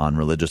none on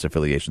religious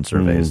affiliation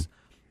surveys.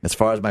 As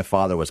far as my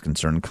father was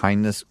concerned,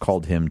 kindness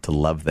called him to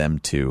love them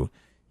too.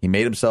 He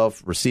made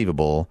himself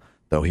receivable,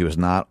 though he was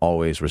not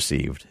always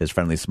received. His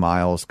friendly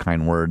smiles,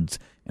 kind words,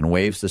 and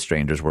waves to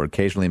strangers were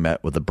occasionally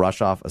met with a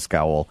brush off, a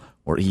scowl,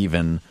 or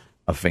even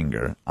a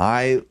finger.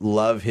 I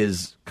love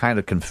his kind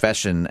of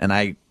confession, and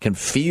I can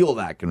feel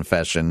that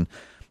confession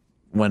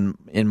when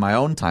in my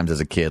own times as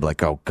a kid,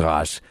 like, oh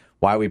gosh,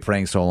 why are we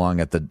praying so long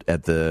at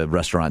the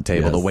restaurant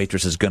table? Yes. The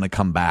waitress is going to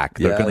come back.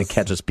 They're going to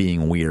catch us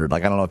being weird.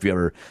 Like, I don't know if you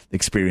ever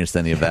experienced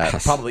any of that.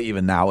 Yes. Probably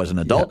even now as an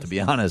adult, to be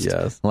honest.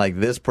 Yes. Like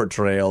this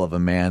portrayal of a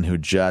man who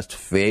just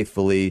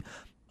faithfully,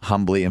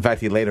 humbly, in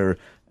fact, he later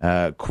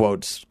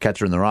quotes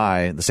Catcher in the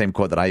Rye, the same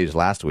quote that I used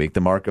last week.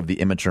 The mark of the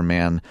immature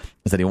man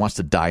is that he wants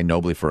to die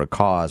nobly for a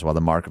cause, while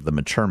the mark of the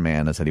mature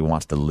man is that he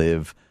wants to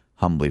live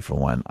humbly for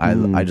one.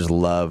 I just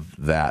love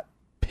that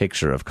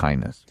picture of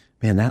kindness.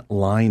 Man, that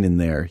line in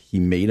there,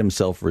 he made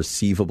himself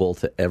receivable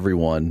to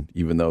everyone,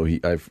 even though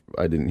I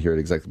didn't hear it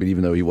exactly, but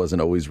even though he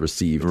wasn't always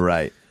received.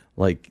 Right.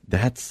 Like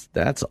that's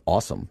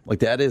awesome. Like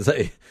that is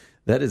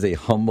a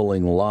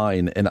humbling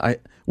line. And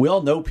we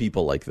all know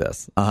people like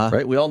this,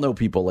 right? We all know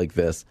people like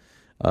this.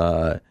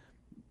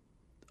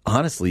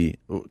 Honestly,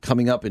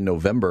 coming up in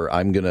November,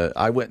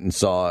 I went and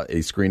saw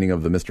a screening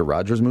of the Mr.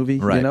 Rogers movie,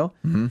 Right. you know?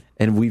 Mm-hmm.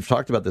 And we've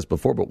talked about this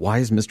before, but why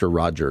is Mr.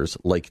 Rogers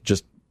like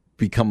just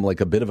become like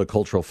a bit of a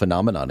cultural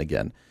phenomenon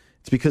again?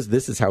 It's because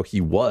this is how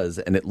he was,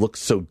 and it looks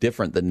so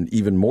different than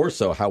even more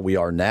so how we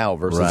are now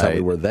versus how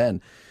we were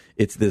then.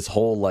 It's this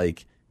whole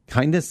like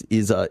kindness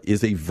is a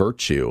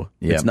virtue.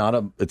 Yep.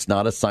 It's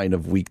not a sign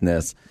of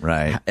weakness.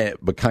 Right.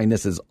 But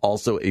kindness is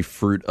also a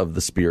fruit of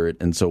the Spirit.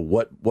 And so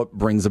what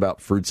brings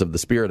about fruits of the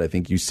Spirit? I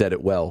think you said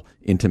it well,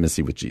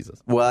 intimacy with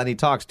Jesus. Well, and he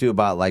talks too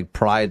about like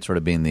pride sort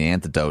of being the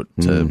antidote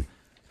to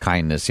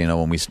kindness. You know,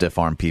 when we stiff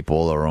arm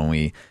people or when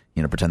we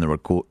pretend that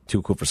we're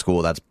too cool for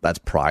school, that's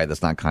pride.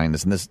 That's not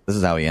kindness. And this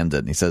is how he ends it.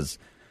 And he says,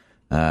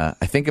 I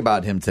think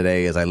about him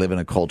today as I live in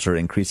a culture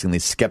increasingly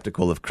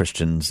skeptical of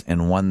Christians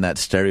and one that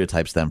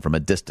stereotypes them from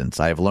a distance.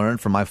 I have learned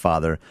from my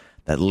father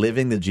that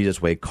living the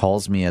Jesus way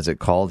calls me as it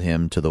called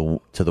him to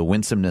the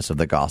winsomeness of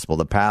the gospel.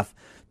 The path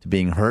to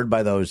being heard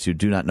by those who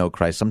do not know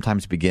Christ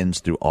sometimes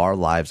begins through our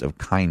lives of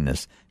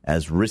kindness,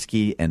 as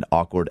risky and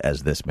awkward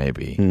as this may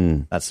be.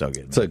 That's so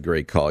good. It's a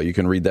great call. You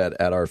can read that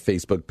at our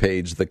Facebook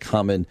page, The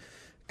Common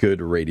Good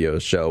Radio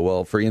Show.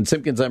 Well, for Ian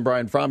Simpkins, I'm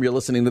Brian Fromm. You're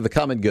listening to The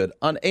Common Good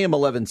on AM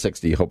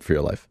 1160. Hope for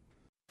your life.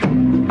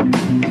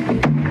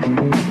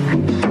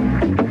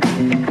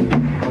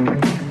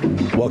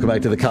 Welcome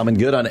back to The Common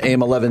Good on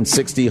AM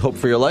 1160. Hope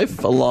for your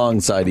life,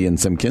 alongside Ian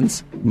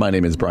Simpkins. My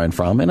name is Brian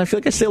Fromm, and I feel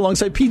like I stay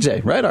alongside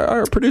PJ, right?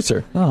 Our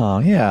producer. Oh,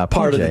 yeah.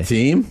 Part of the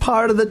team.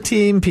 Part of the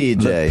team,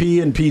 PJ. The P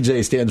in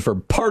PJ stands for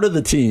part of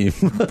the team.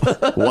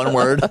 One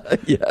word?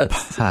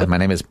 Yes. Hi, my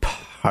name is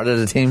part of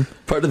the team.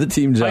 Part of the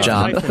team,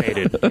 John.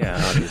 Hyphenated.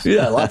 Yeah, obviously.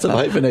 Yeah, lots of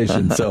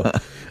hyphenation. So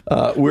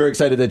we're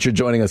excited that you're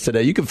joining us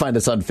today. You can find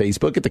us on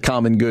Facebook at The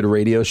Common Good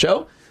Radio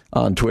Show,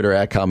 on Twitter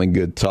at Common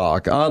Good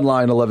Talk,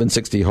 online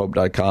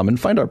 1160hope.com, and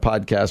find our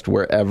podcast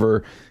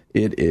wherever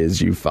it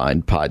is you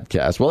find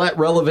podcasts. Well, at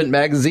Relevant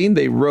Magazine,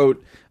 they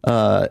wrote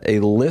a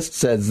list,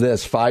 says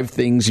this: 5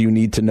 things you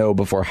need to know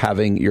before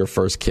having your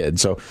first kid.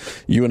 So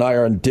you and I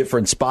are on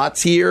different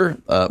spots here.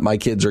 My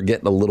kids are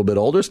getting a little bit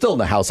older, still in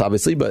the house,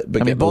 obviously, but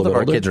I mean, both of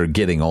our kids are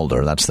getting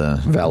older. That's the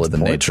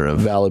nature of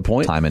valid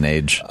point. Time and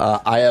age.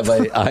 I have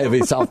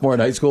a sophomore in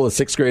high school, a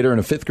 6th grader, and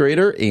a 5th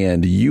grader,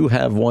 and you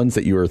have ones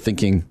that you are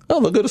thinking, oh,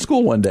 they'll go to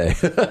school one day.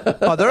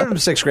 Oh, they're in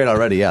 6th grade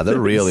already. Yeah, they're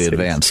really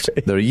advanced.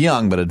 Grade. They're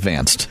young but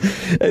advanced.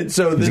 And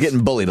so he's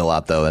getting bullied a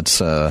lot, though. That's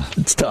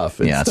it's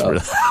tough. It's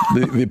tough.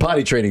 The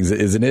potty training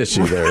is an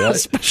issue there, right?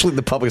 Especially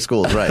the public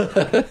schools,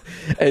 right?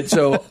 And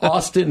so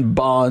Austin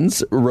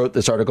Bonds wrote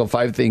this article,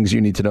 5 things you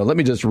need to know. Let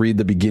me just read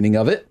the beginning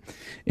of it.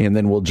 and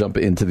then we'll jump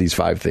into these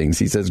 5 things.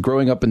 He says,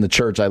 growing up in the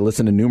church, I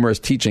listened to numerous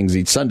teachings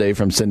each Sunday,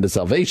 from sin to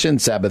salvation,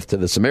 Sabbath to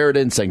the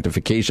Samaritan,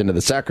 sanctification to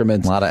the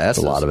sacraments. A lot of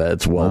S's. A lot of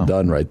It's well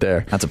done right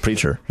there. That's a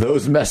preacher.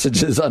 Those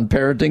messages on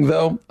parenting,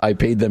 though, I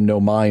paid them no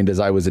mind, as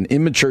I was an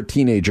immature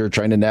teenager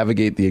trying to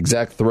navigate the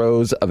exact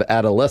throes of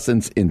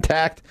adolescence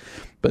intact.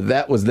 But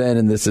that was then,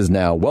 and this is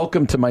now.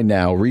 Welcome to my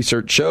now.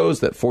 Research shows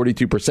that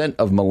 42%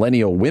 of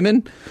millennial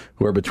women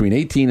who are between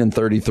 18 and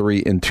 33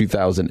 in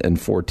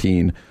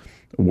 2014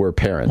 were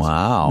parents.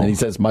 Wow. And he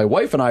says, my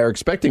wife and I are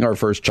expecting our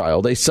first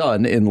child, a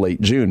son, in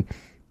late June.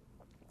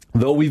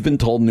 Though we've been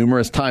told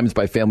numerous times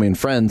by family and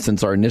friends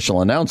since our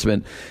initial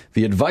announcement,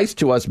 the advice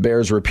to us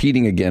bears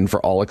repeating again for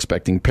all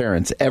expecting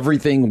parents.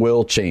 Everything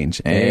will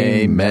change.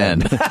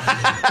 Amen.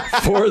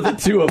 For the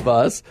two of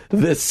us,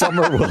 this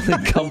summer will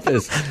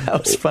encompass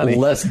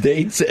less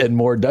dates and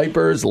more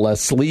diapers,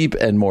 less sleep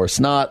and more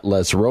snot,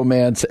 less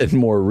romance and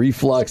more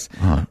reflux.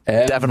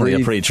 Definitely a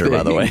preacher,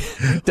 by the way.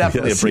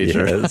 Definitely a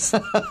preacher.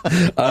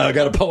 I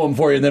got a poem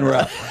for you, and then we're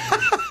out.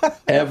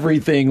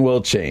 Everything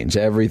will change.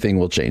 Everything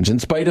will change. In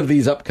spite of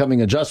these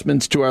upcoming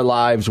adjustments to our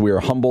lives, we are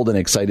humbled and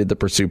excited to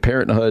pursue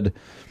parenthood.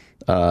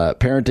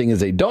 Parenting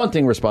is a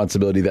daunting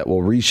responsibility that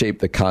will reshape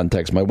the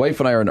context. My wife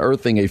and I are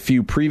unearthing a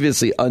few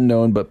previously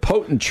unknown but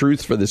potent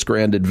truths for this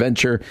grand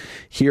adventure.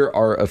 Here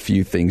are a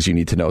few things you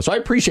need to know. So I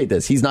appreciate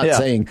this. He's not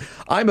saying,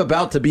 I'm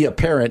about to be a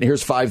parent.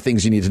 Here's 5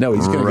 things you need to know.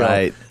 He's going to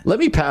go, let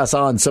me pass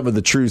on some of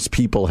the truths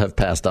people have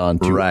passed on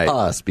to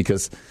us,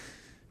 because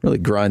really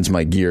grinds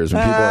my gears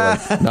when people are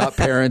like, not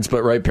parents,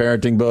 but write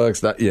parenting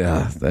books.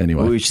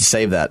 Anyway. We should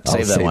save that.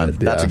 Save that one.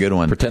 That's a good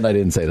one. Pretend I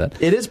didn't say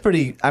that. It is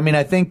pretty. I mean,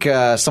 I think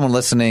someone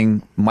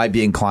listening might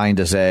be inclined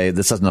to say,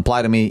 this doesn't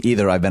apply to me.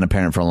 Either I've been a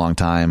parent for a long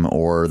time,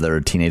 or they're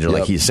a teenager,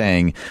 like he's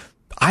saying.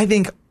 I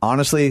think,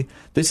 honestly,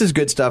 this is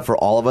good stuff for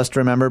all of us to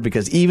remember,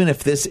 because even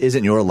if this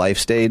isn't your life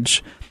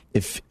stage,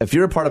 if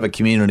you're a part of a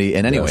community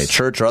in any way,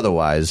 church or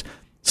otherwise,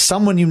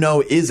 someone you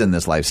know is in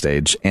this life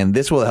stage, and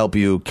this will help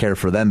you care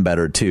for them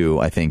better too,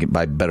 I think,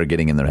 by better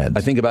getting in their heads.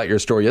 I think about your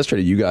story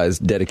yesterday. You guys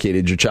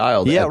dedicated your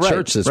child at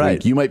church this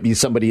week. You might be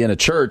somebody in a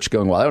church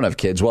going, well, I don't have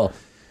kids. Well,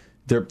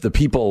 the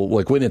people,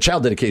 like when a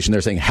child dedication,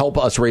 they're saying, help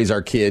us raise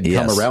our kid,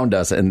 come around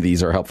us, and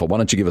these are helpful. Why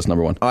don't you give us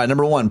number 1? All right,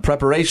 number 1,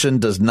 preparation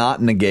does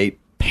not negate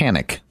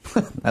panic.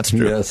 That's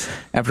true. Yes.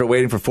 After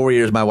waiting for 4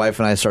 years, my wife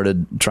and I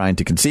started trying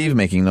to conceive,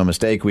 making no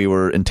mistake. We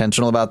were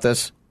intentional about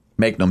this.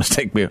 Make no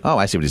mistake.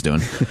 I see what he's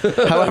doing.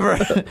 However,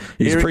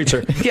 he's a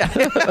preacher.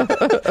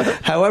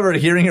 However,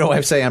 hearing your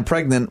wife say I'm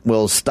pregnant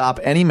will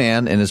stop any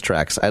man in his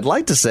tracks. I'd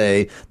like to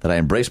say that I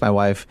embraced my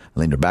wife,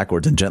 leaned her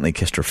backwards, and gently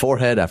kissed her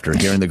forehead after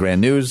hearing the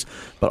grand news.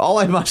 But all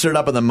I mustered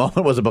up in the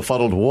moment was a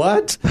befuddled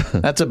what?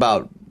 That's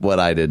about what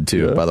I did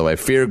too, by the way.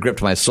 Fear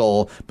gripped my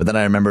soul, but then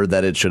I remembered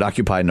that it should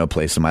occupy no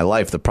place in my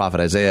life. The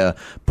prophet Isaiah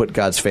put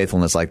God's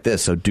faithfulness like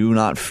this: so do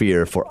not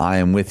fear, for I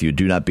am with you.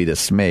 Do not be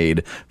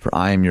dismayed, for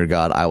I am your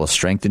God. I will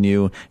strengthen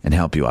you and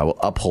help you. I will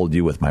uphold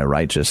you with my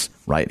righteous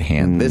right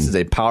hand. This is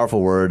a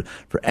powerful word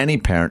for any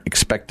parent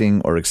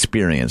expecting or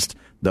experienced.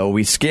 Though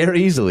we scare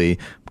easily,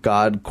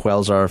 God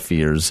quells our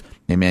fears.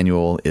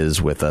 Emmanuel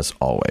is with us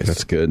always.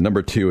 That's good.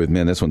 Number 2,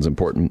 man, this one's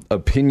important.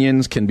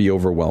 Opinions can be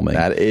overwhelming.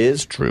 That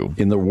is true.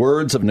 In the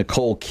words of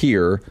Nicole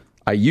Keir,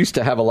 I used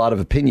to have a lot of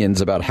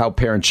opinions about how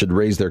parents should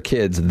raise their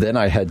kids. Then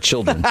I had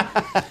children.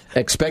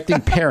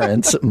 Expecting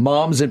parents,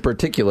 moms in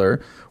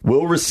particular,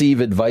 will receive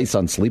advice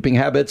on sleeping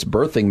habits,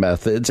 birthing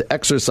methods,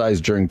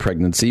 exercise during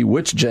pregnancy,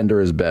 which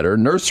gender is better,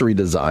 nursery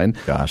design,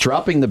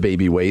 dropping the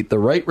baby weight, the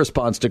right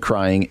response to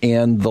crying,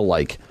 and the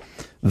like.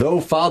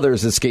 Though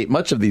fathers escape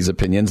much of these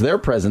opinions, their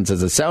presence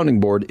as a sounding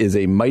board is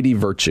a mighty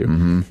virtue.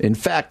 In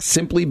fact,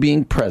 simply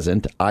being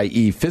present,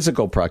 i.e.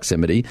 physical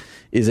proximity,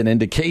 is an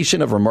indication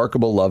of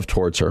remarkable love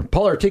towards her.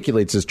 Paul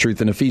articulates his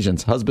truth in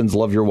Ephesians. Husbands,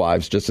 love your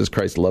wives just as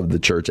Christ loved the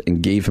church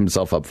and gave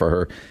himself up for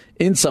her.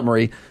 In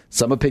summary,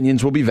 some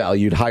opinions will be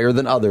valued higher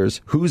than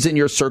others. Who's in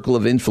your circle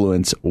of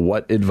influence?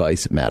 What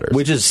advice matters?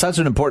 Which is such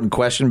an important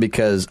question,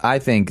 because I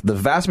think the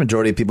vast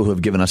majority of people who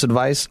have given us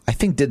advice, I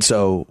think did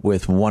so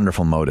with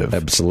wonderful motive.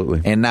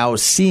 Absolutely. And now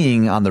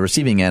seeing on the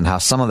receiving end how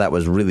some of that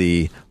was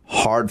really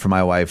hard for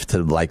my wife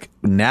to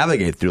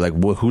navigate through,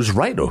 who's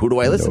right or who do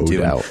I listen to?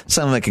 Doubt.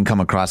 Some of it can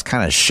come across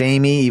kind of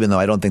shamey, even though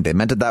I don't think they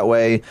meant it that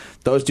way.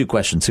 Those 2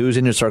 questions: who's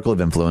in your circle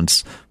of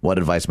influence? What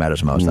advice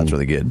matters most? That's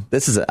really good.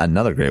 This is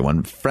another great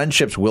one.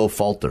 Friendships will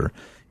falter.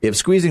 If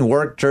squeezing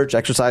work, church,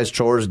 exercise,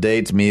 chores,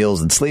 dates,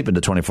 meals, and sleep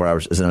into 24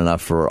 hours isn't enough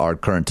for our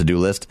current to-do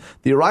list,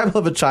 the arrival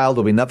of a child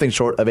will be nothing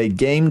short of a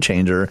game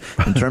changer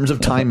in terms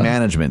of time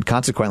management.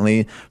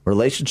 Consequently,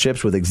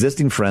 relationships with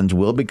existing friends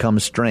will become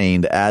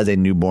strained, as a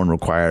newborn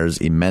requires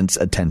immense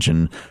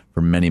attention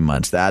for many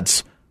months.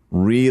 That's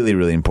really,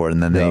 really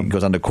important. And then he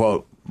goes on to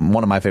quote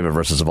one of my favorite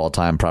verses of all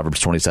time, Proverbs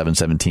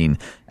 27:17.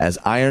 As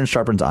iron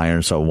sharpens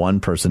iron, so one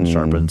person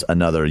sharpens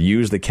another.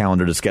 Use the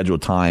calendar to schedule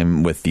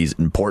time with these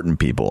important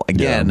people.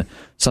 Again,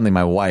 something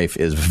my wife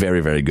is very,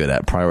 very good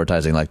at,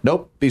 prioritizing.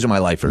 Nope, these are my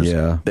lifers.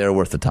 They're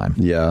worth the time.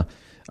 Yeah.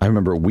 I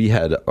remember we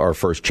had our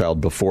first child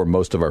before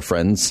most of our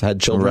friends had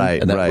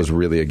children, and that was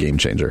really a game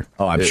changer.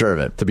 Oh, I'm sure of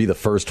it. To be the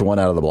first one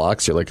out of the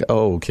blocks, you're like,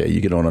 oh, okay,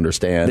 you don't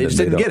understand. They just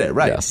didn't get it,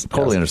 right? Yes,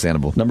 totally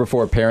understandable. Number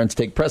 4, parents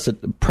take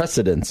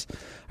precedence.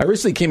 I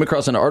recently came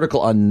across an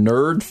article on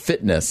Nerd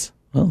Fitness.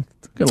 Well,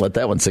 I'm going to let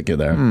that one sink in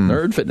there.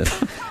 Nerd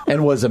Fitness.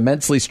 And was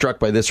immensely struck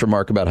by this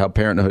remark about how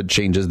parenthood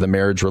changes the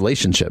marriage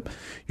relationship.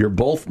 You're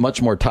both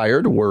much more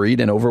tired, worried,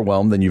 and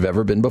overwhelmed than you've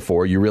ever been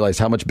before. You realize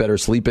how much better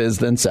sleep is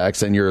than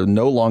sex, and you're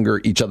no longer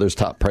each other's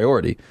top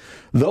priority.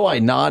 Though I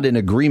nod in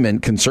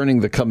agreement concerning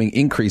the coming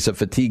increase of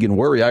fatigue and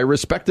worry, I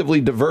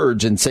respectively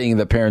diverge in saying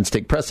that parents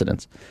take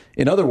precedence.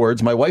 In other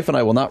words, my wife and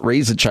I will not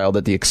raise a child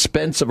at the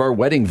expense of our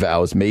wedding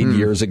vows made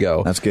years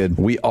ago. That's good.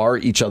 We are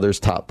each other's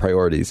top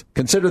priorities.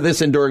 Consider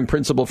this enduring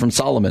principle from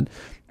Solomon.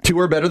 2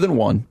 are better than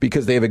 1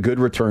 because they have a good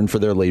return for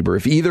their labor.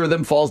 If either of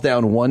them falls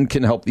down, one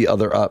can help the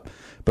other up.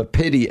 But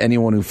pity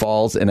anyone who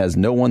falls and has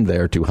no one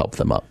there to help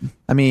them up.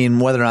 I mean,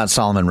 whether or not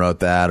Solomon wrote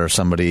that or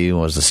somebody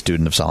was a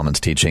student of Solomon's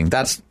teaching,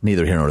 that's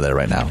neither here nor there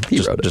right now.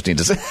 He wrote it. Just need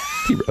to say.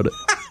 He wrote it.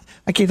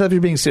 I can't tell if you're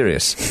being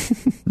serious.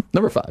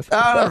 Number 5.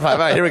 Number 5. All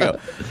right, here we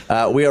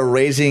go. We are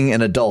raising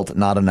an adult,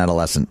 not an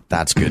adolescent.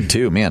 That's good,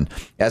 too, man.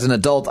 As an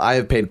adult, I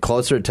have paid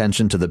closer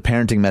attention to the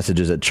parenting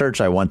messages at church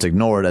I once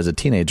ignored as a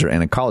teenager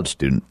and a college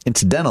student.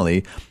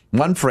 Incidentally,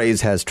 one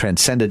phrase has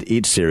transcended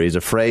each series,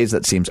 a phrase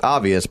that seems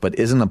obvious but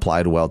isn't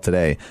applied well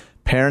today.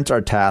 Parents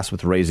are tasked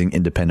with raising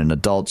independent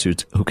adults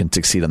who can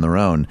succeed on their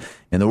own.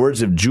 In the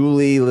words of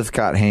Julie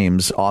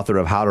Lythcott-Haims, author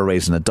of How to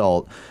Raise an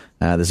Adult,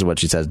 this is what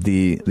she says.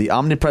 The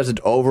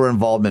omnipresent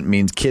over-involvement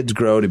means kids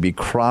grow to be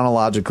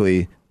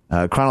chronologically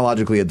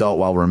adult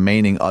while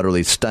remaining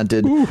utterly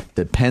stunted,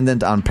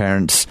 dependent on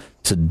parents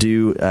to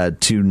do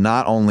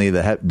not only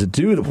the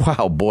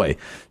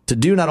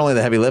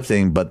heavy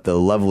lifting, but the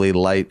lovely,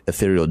 light,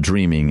 ethereal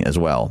dreaming as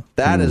well.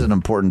 That is an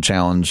important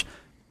challenge.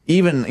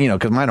 Even,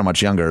 because mine are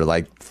much younger,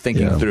 like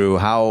thinking through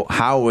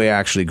how we're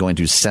actually going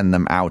to send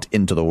them out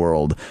into the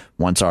world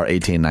once our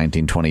 18,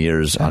 19, 20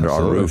 years under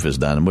our roof is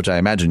done, which I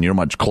imagine you're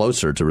much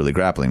closer to really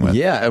grappling with.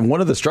 Yeah, and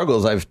one of the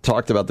struggles, I've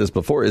talked about this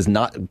before, is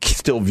not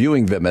still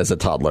viewing them as a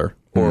toddler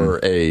or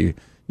a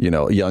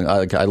young.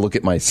 I look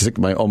at my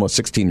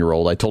almost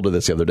 16-year-old. I told her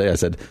this the other day. I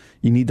said,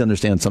 you need to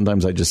understand,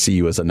 sometimes I just see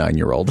you as a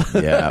 9-year-old.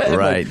 Yeah,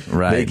 right.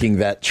 Making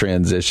that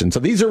transition. So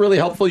these are really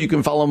helpful. You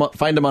can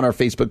find them on our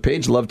Facebook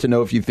page. Love to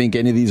know if you think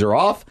any of these are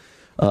off.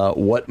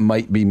 What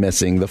might be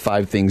missing? The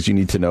 5 things you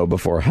need to know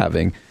before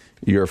having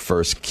your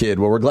first kid.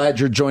 Well, we're glad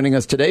you're joining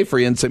us today. For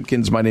Ian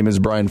Simpkins, my name is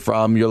Brian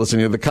Fromm. You're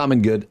listening to The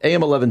Common Good,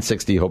 AM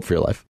 1160. Hope for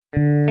your life.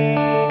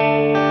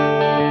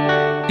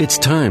 It's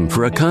time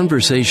for a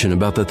conversation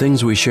about the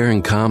things we share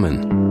in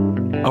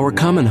common. Our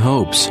common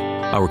hopes,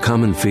 our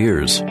common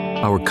fears,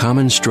 our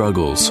common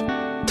struggles.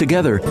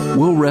 Together,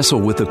 we'll wrestle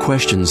with the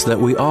questions that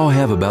we all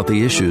have about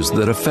the issues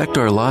that affect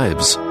our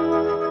lives.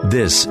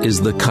 This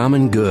is The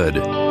Common Good.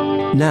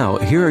 Now,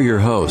 here are your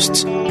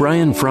hosts,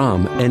 Brian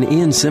Fromm and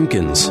Ian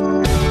Simpkins.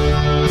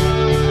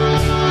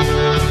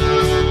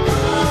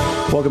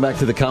 Welcome back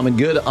to The Common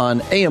Good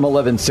on AM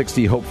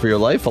 1160, Hope for Your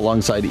Life.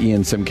 Alongside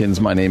Ian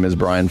Simpkins, my name is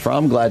Brian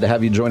Fromm. Glad to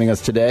have you joining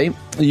us today.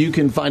 You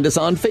can find us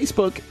on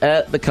Facebook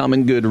at The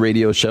Common Good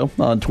Radio Show,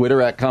 on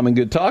Twitter at Common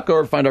Good Talk,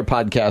 or find our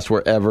podcast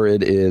wherever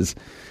it is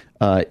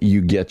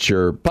you get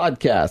your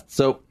podcast.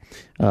 So,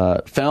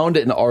 found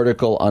an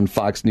article on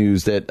Fox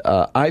News that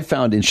I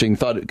found interesting,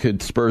 thought it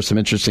could spur some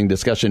interesting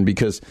discussion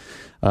because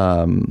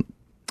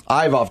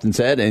I've often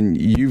said, and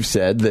you've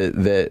said,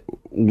 that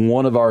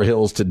one of our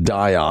hills to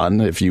die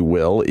on, if you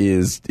will,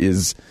 is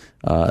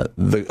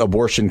the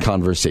abortion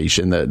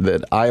conversation.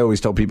 That I always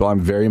tell people I'm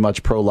very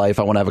much pro-life.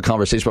 I want to have a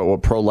conversation about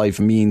what pro-life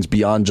means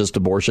beyond just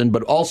abortion,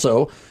 but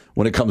also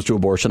when it comes to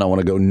abortion, I want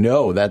to go,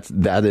 no,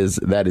 that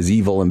is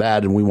evil and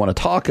bad, and we want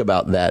to talk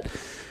about that.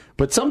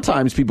 But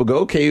sometimes people go,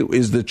 okay,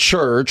 is the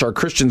church, are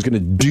Christians going to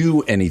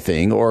do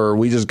anything, or are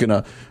we just going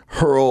to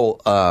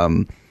hurl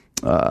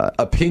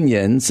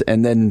opinions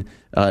and then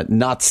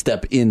not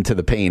step into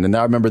the pain? And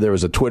I remember there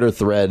was a Twitter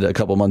thread a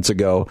couple months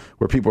ago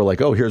where people were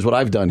like, oh, here's what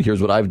I've done.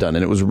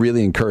 And it was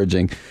really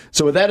encouraging.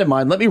 So with that in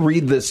mind, let me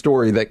read this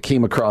story that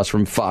came across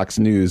from Fox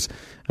News,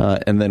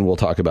 and then we'll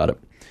talk about it.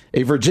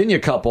 A Virginia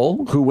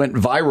couple who went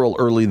viral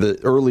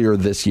earlier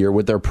this year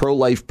with their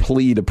pro-life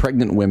plea to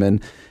pregnant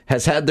women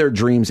has had their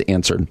dreams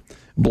answered.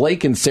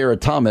 Blake and Sarah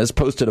Thomas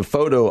posted a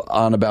photo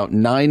about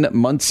 9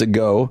 months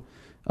ago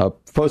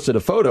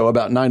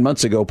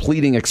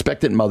pleading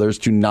expectant mothers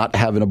to not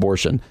have an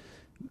abortion.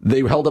 They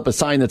held up a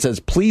sign that says,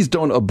 please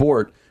don't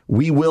abort.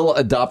 We will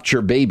adopt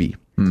your baby.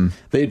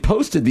 They had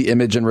posted the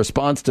image in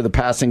response to the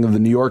passing of the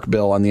New York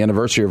bill on the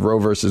anniversary of Roe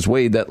versus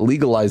Wade that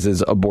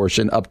legalizes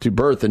abortion up to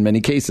birth in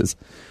many cases.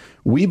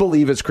 We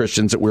believe as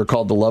Christians that we're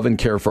called to love and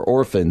care for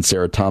orphans,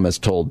 Sarah Thomas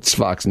told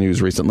Fox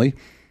News recently.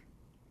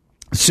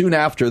 Soon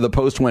after the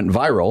post went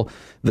viral,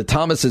 the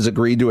Thomases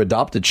agreed to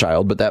adopt a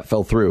child, but that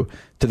fell through.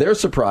 To their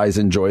surprise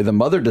and joy, the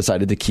mother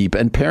decided to keep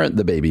and parent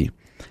the baby.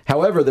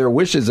 However, their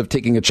wishes of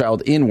taking a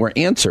child in were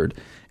answered,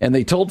 and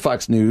they told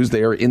Fox News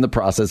they are in the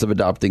process of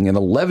adopting an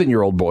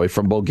 11-year-old boy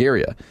from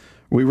Bulgaria.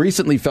 We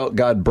recently felt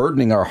God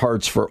burdening our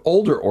hearts for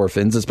older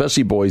orphans,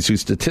 especially boys who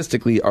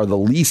statistically are the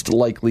least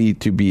likely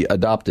to be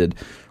adopted.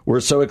 We're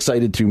so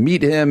excited to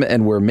meet him,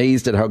 and we're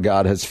amazed at how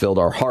God has filled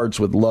our hearts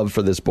with love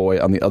for this boy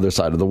on the other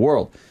side of the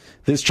world.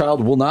 This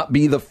child will not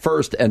be the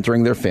first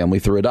entering their family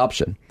through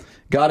adoption.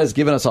 God has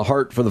given us a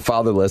heart for the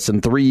fatherless,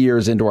 and 3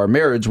 years into our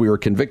marriage, we were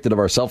convicted of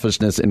our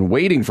selfishness in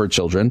waiting for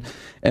children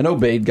and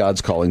obeyed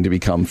God's calling to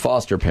become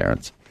foster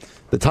parents.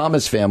 The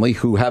Thomas family,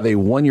 who have a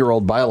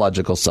 1-year-old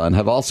biological son,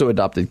 have also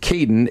adopted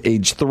Caden,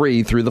 age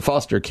 3, through the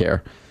foster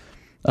care.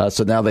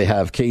 So now they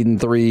have Caden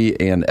 3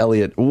 and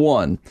Elliot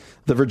 1.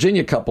 The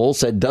Virginia couple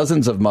said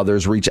dozens of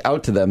mothers reached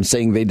out to them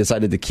saying they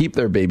decided to keep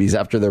their babies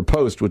after their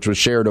post, which was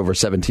shared over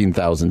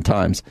 17,000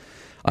 times.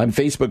 I'm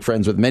Facebook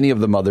friends with many of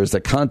the mothers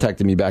that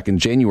contacted me back in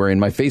January, and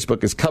my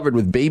Facebook is covered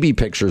with baby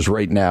pictures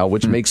right now,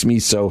 which makes me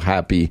so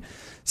happy,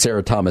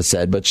 Sarah Thomas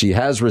said. But she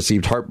has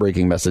received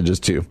heartbreaking messages,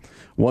 too.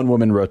 One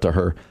woman wrote to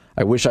her,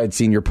 I wish I'd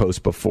seen your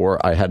post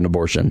before I had an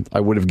abortion. I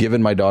would have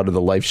given my daughter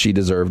the life she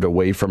deserved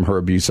away from her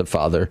abusive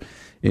father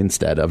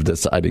instead of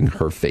deciding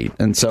her fate.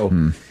 And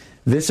so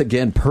this,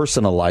 again,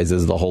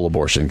 personalizes the whole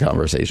abortion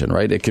conversation,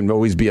 right? It can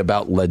always be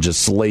about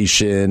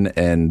legislation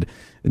and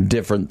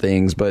different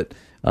things, but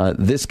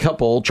this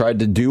couple tried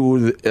to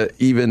do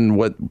even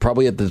what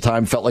probably at the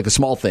time felt like a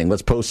small thing.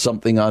 Let's post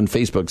something on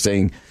Facebook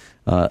saying,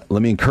 let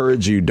me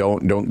encourage you,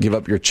 don't give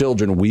up your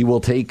children. We will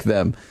take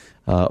them.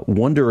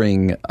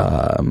 Wondering,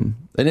 and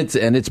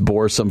it's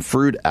bore some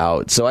fruit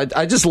out. So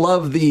I just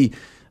love the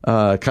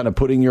kind of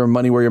putting your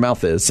money where your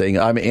mouth is, saying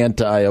I'm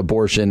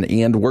anti-abortion,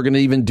 and we're going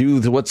to even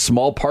do what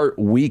small part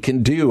we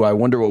can do. I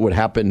wonder what would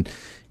happen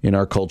in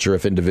our culture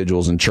if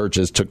individuals and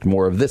churches took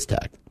more of this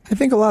tact. I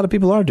think a lot of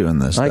people are doing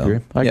this. I agree.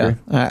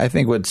 I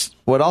think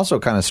what also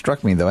kind of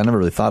struck me, though, I never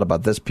really thought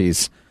about this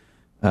piece.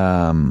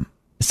 It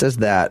says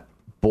that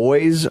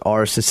boys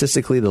are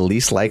statistically the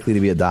least likely to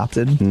be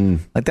adopted.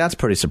 Like, that's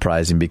pretty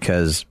surprising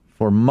because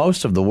for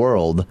most of the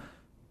world,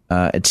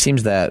 it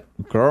seems that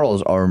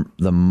girls are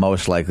the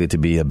most likely to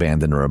be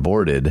abandoned or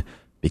aborted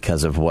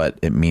because of what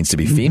it means to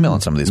be female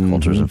in some of these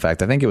cultures. In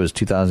fact, I think it was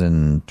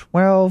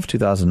 2012,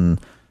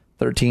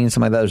 2013,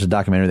 something like that. There's a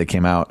documentary that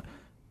came out,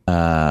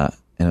 and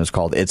it was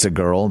called It's a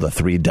Girl, the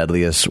 3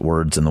 Deadliest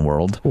Words in the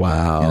World.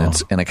 Wow.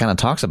 And it kind of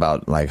talks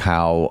about like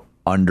how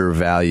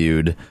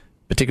undervalued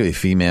particularly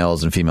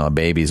females and female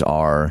babies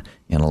are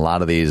in a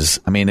lot of these.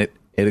 I mean, it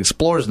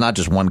explores not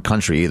just one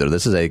country either.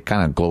 This is a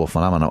kind of global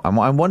phenomenon.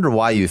 I wonder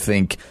why you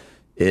think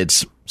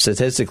it's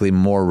statistically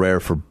more rare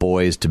for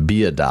boys to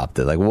be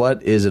adopted. Like,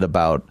 what is it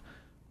about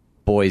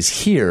boys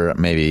here,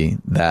 maybe,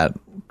 that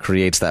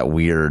creates that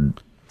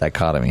weird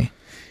dichotomy?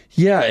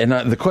 Yeah,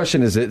 and the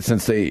question is,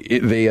 since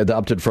they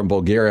adopted from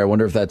Bulgaria, I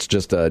wonder if that's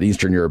just an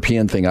Eastern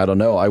European thing. I don't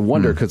know. I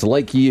wonder, because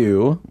like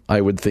you, I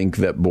would think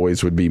that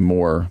boys would be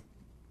more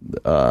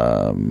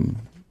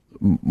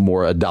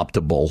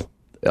adoptable,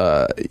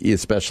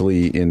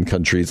 especially in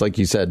countries like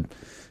you said.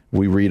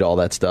 We read all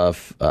that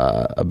stuff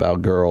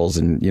about girls,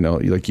 and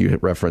like you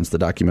referenced the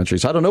documentary.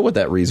 So I don't know what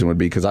that reason would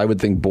be, because I would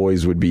think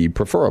boys would be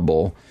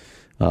preferable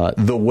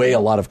the way a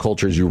lot of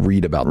cultures you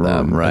read about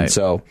them. Right. And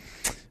so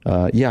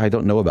I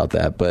don't know about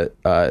that, but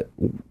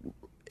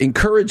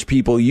encourage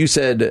people. You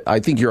said, I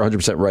think you're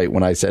 100% right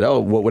when I said,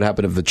 what would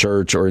happen if the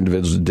church or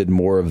individuals did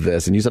more of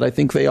this? And you said, I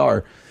think they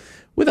are.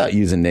 Without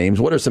using names,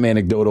 what are some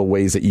anecdotal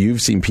ways that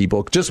you've seen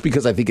people, just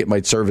because I think it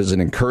might serve as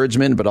an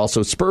encouragement, but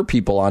also spur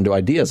people onto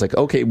ideas like,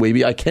 okay,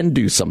 maybe I can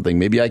do something.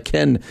 Maybe I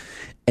can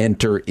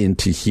enter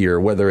into here,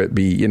 whether it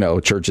be,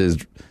 churches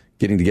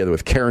getting together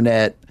with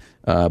CareNet,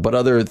 but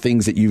other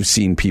things that you've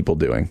seen people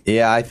doing.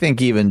 Yeah, I think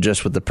even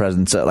just with the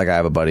presence, like I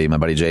have my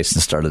buddy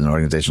Jason started an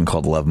organization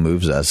called Love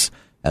Moves Us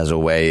as a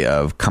way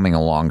of coming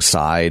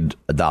alongside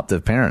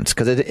adoptive parents.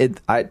 Because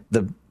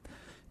the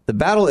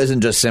battle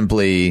isn't just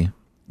simply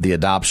the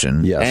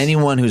adoption. Yes.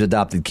 Anyone who's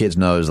adopted kids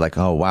knows, like,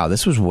 oh, wow,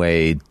 this was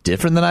way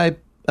different than I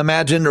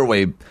imagined, or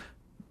way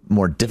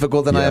more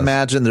difficult than I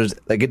imagined. There's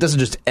it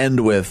doesn't just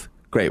end with,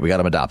 great, we got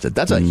them adopted.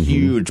 That's a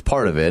huge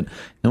part of it.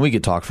 And we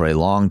could talk for a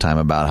long time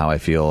about how I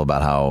feel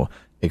about how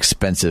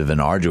expensive and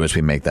arduous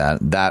we make that.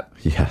 That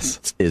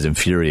is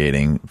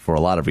infuriating for a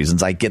lot of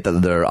reasons. I get that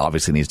there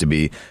obviously needs to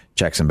be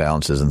checks and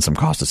balances and some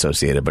cost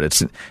associated, but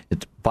it's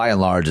by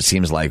and large, it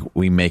seems like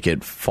we make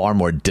it far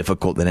more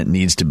difficult than it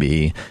needs to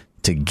be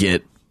to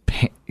get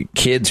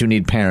kids who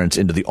need parents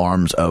into the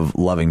arms of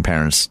loving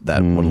parents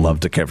that would love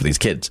to care for these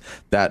kids.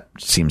 That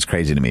seems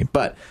crazy to me.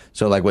 But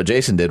so like what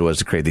Jason did was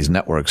to create these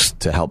networks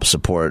to help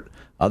support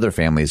other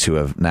families who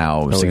have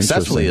now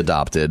successfully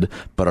adopted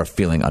but are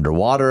feeling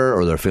underwater,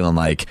 or they're feeling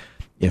like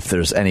if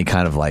there's any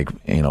kind of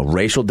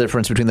racial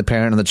difference between the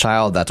parent and the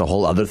child, that's a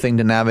whole other thing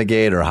to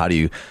navigate. Or how do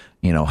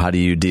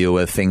you deal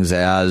with things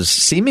as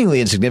seemingly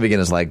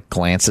insignificant as like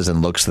glances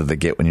and looks that they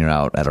get when you're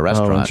out at a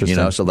restaurant,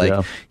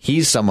 So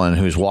he's someone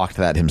who's walked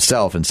that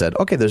himself and said,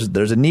 okay,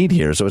 there's a need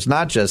here. So it's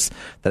not just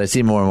that I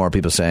see more and more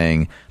people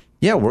saying,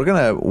 yeah, we're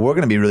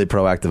gonna be really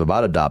proactive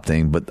about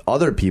adopting, but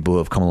other people who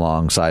have come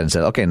alongside and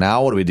said, okay,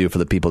 now what do we do for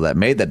the people that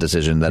made that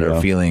decision that are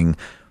feeling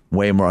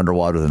way more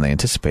underwater than they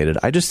anticipated.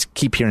 I just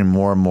keep hearing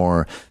more and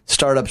more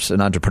startups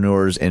and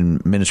entrepreneurs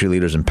and ministry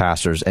leaders and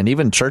pastors and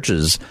even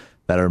churches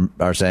that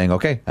are saying,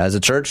 okay, as a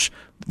church,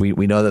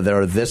 we know that there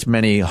are this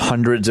many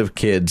hundreds of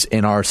kids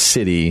in our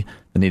city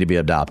that need to be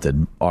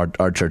adopted.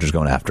 Our church is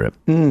going after it.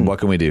 What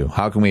can we do?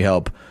 How can we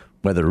help?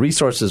 Whether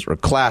resources or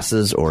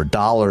classes or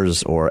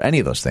dollars or any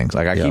of those things.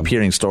 Like I keep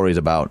hearing stories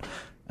about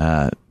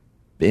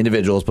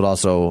individuals, but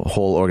also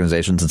whole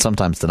organizations and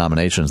sometimes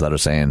denominations that are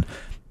saying,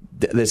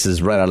 this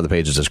is right out of the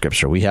pages of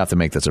Scripture. We have to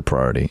make this a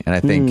priority. And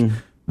I think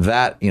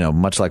that,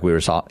 much like we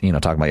were talking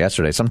about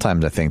yesterday,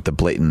 sometimes I think the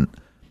blatant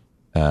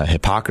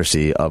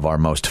hypocrisy of our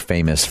most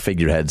famous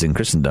figureheads in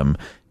Christendom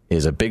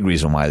is a big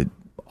reason why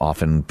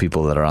often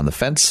people that are on the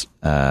fence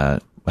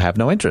have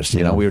no interest.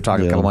 We were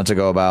talking a couple months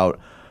ago about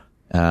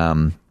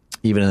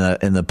even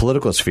in the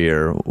political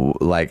sphere,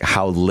 like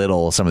how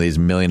little some of these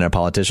millionaire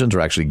politicians are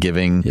actually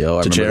giving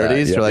to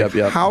charities.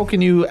 How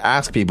can you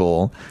ask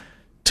people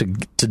to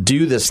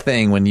do this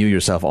thing when you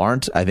yourself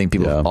aren't? I think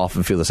people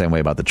often feel the same way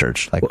about the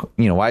church. Like,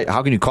 why?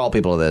 How can you call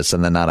people to this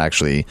and then not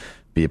actually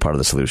be a part of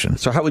the solution?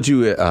 So how would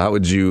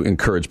you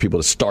encourage people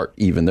to start?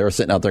 Even they're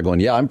sitting out there going,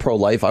 "Yeah, I'm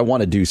pro-life. I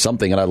want to do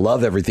something, and I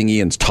love everything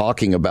Ian's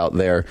talking about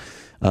there."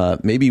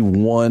 Maybe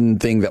one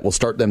thing that will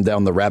start them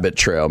down the rabbit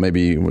trail.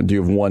 Maybe do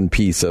you have one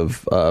piece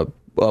of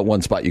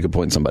one spot you could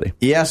point somebody?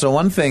 Yeah, so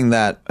one thing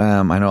that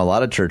I know a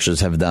lot of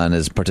churches have done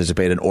is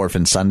participate in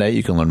Orphan Sunday.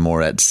 You can learn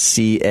more at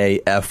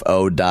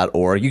cafo.org.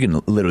 You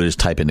can literally just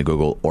type into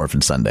Google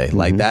Orphan Sunday.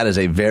 Like that is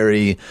a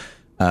very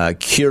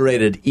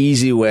curated,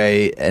 easy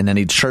way in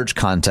any church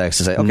context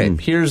to say, okay,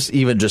 here's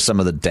even just some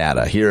of the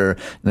data here,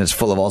 and it's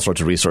full of all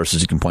sorts of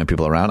resources you can point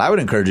people around. I would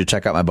encourage you to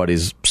check out my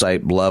buddy's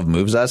site, Love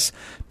Moves Us,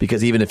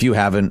 because even if you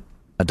haven't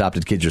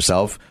adopted kids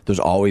yourself, there's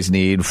always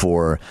need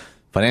for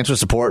financial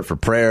support, for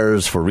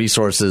prayers, for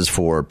resources,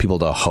 for people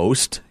to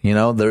host.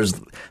 There's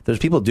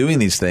people doing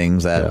these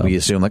things that we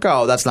assume like,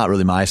 oh, that's not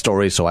really my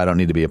story, so I don't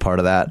need to be a part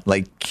of that.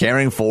 Like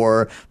caring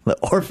for the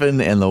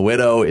orphan and the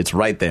widow, it's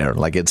right there.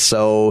 Like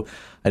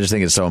I just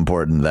think it's so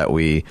important that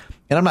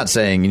and I'm not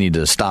saying you need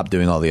to stop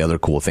doing all the other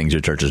cool things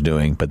your church is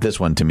doing, but this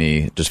one to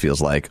me just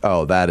feels like,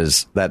 oh,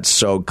 that's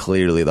so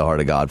clearly the heart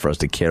of God for us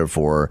to care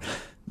for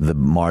the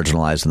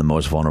marginalized and the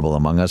most vulnerable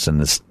among us, and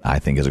this, I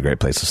think, is a great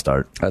place to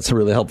start. That's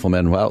really helpful,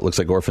 man. Wow, it looks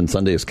like Orphan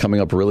Sunday is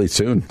coming up really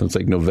soon. It's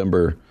like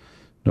November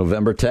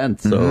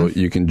 10th, so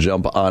you can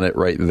jump on it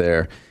right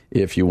there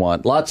if you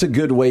want. Lots of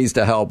good ways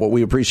to help. What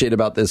we appreciate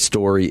about this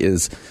story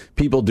is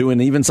people doing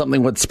even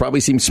something what probably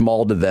seems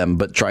small to them,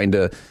 but trying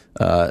to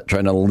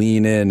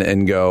lean in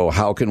and go,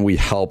 how can we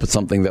help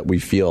something that we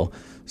feel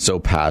so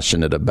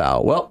passionate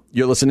about? Well,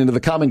 you're listening to The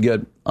Common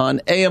Good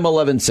on AM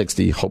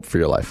 1160. Hope for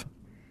your life.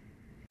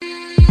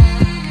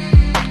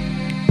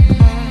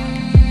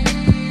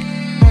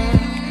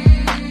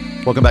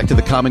 Welcome back to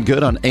The Common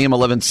Good on AM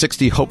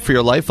 1160, Hope for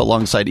Your Life,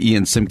 alongside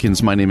Ian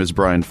Simpkins. My name is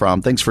Brian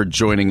Fromm. Thanks for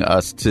joining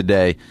us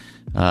today.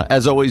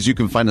 As always, you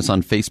can find us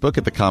on Facebook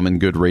at The Common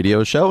Good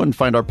Radio Show and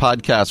find our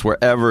podcast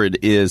wherever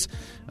it is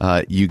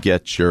you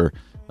get your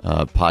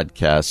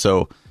podcast.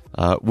 So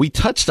we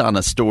touched on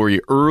a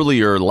story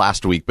earlier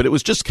last week, but it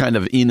was just kind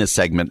of in a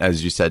segment,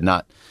 as you said,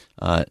 not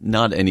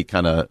any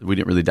kind of, we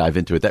didn't really dive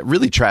into it. That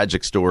really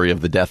tragic story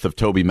of the death of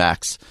Toby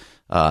Mac's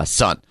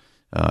son.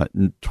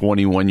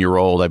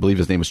 21-year-old, I believe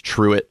his name was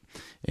Truett,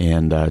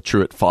 and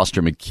Truett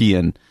Foster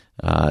McKeon,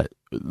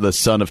 the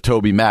son of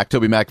Toby Mac.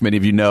 Toby Mac, many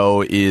of you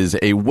know, is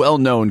a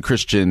well-known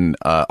Christian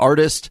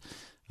artist.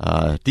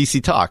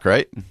 DC Talk,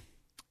 right?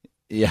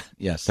 Yeah,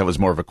 yes. That was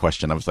more of a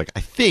question. I was like,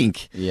 I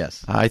think.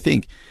 Yes. I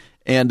think.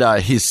 And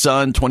his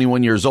son,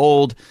 21 years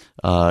old,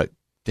 had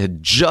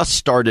just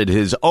started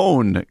his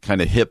own kind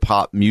of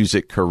hip-hop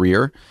music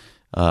career.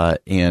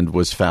 And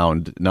was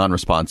found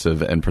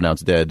non-responsive and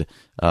pronounced dead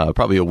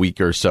probably a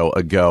week or so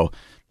ago.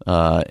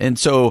 And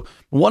so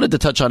wanted to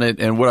touch on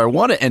it. And what I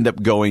want to end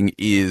up going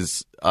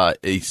is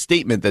a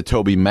statement that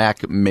Toby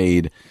Mac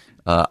made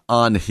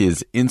on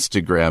his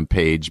Instagram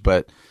page.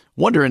 But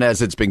wondering,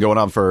 as it's been going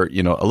on for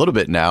a little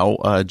bit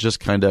now, just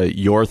kind of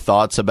your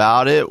thoughts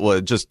about it. Or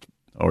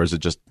is it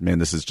just, man,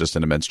 this is just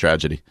an immense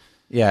tragedy?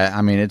 Yeah,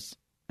 I mean, it's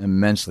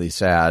immensely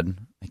sad.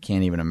 I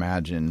can't even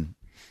imagine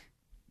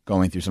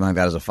going through something like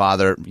that as a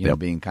father,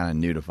 being kind of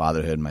new to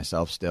fatherhood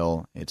myself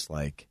still. It's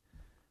like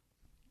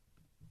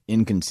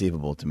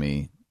inconceivable to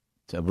me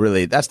to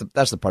really, that's the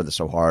part that's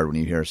so hard when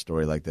you hear a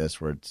story like this,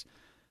 where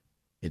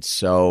it's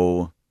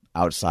so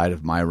outside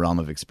of my realm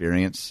of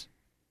experience.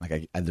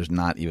 Like there's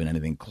not even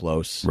anything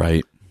close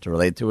right to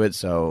relate to it.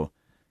 So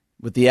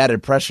with the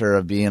added pressure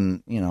of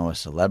being, a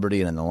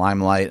celebrity and in the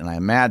limelight, and I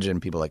imagine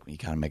people you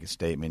kind of make a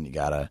statement, you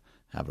got to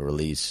have a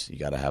release, you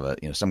got to have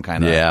some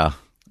kind of,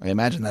 I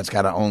imagine that's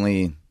got to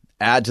only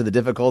add to the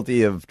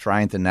difficulty of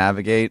trying to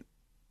navigate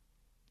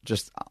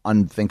just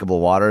unthinkable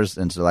waters.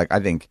 And so, I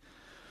think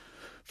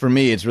for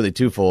me, it's really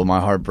twofold. My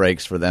heart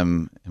breaks for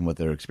them and what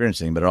they're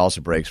experiencing, but it also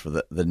breaks for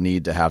the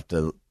need to have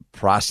to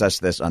process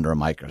this under a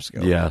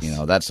microscope. Yes.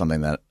 That's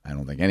something that I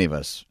don't think any of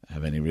us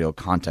have any real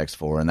context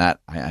for. And that,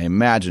 I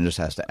imagine, just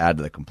has to add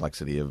to the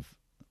complexity of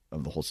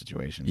of the whole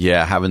situation.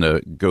 Yeah, having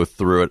to go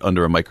through it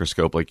under a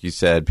microscope, like you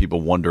said,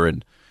 people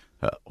wondering,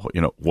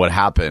 what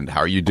happened?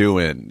 How are you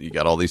doing? You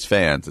got all these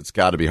fans. It's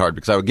got to be hard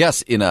because I would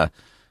guess in a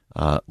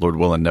Lord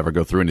willing, never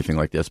go through anything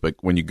like this. But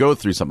when you go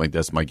through something like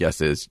this, my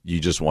guess is you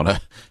just want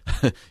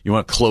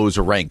to close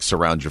ranks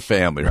around your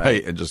family,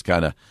 right? And just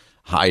kind of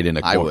hide in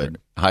a corner.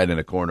 Hide in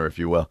a corner, if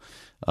you will.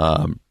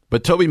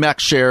 But TobyMac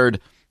shared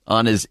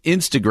on his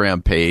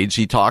Instagram page,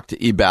 he talked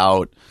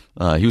about,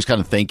 he was kind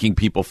of thanking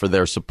people for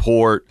their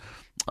support.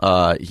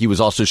 He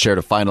was also shared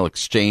a final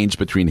exchange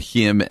between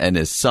him and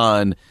his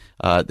son.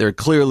 They've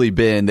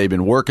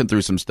been working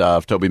through some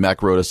stuff.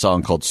 TobyMac wrote a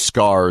song called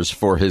Scars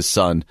for his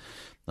son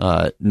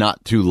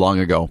not too long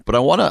ago. But I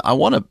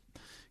want to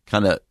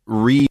kind of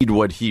read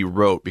what he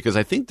wrote because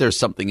I think there's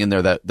something in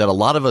there that a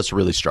lot of us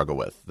really struggle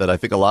with, that I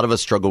think a lot of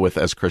us struggle with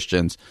as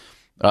Christians,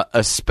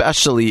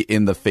 especially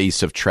in the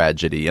face of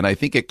tragedy. And I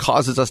think it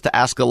causes us to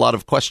ask a lot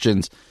of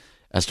questions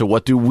as to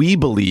what do we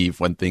believe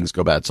when things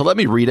go bad. So let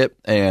me read it,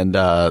 and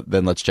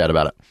then let's chat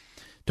about it.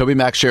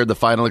 TobyMac shared the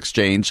final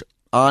exchange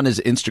on his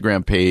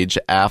Instagram page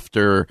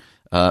after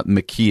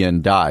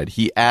McKeon died.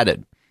 He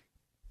added,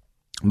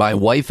 "My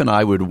wife and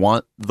I would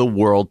want the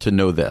world to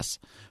know this.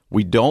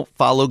 We don't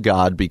follow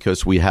God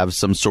because we have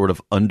some sort of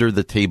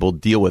under-the-table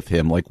deal with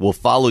him, like we'll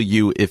follow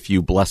you if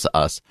you bless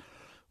us.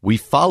 We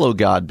follow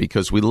God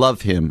because we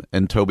love him."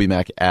 And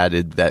TobyMac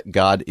added that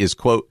God is,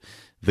 quote,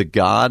 "the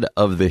God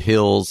of the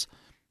hills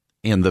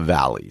and the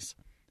valleys."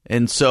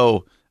 And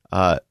so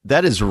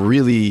that is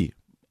really,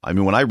 I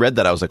mean, when I read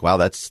that, I was like, wow,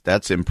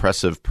 that's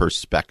impressive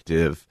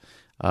perspective.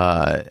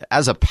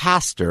 As a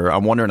pastor,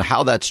 I'm wondering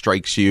how that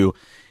strikes you,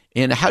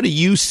 and how do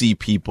you see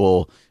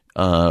people,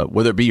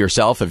 whether it be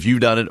yourself, if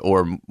you've done it,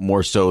 or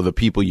more so the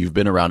people you've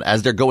been around,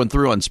 as they're going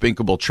through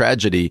unspeakable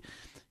tragedy?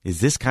 Is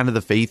this kind of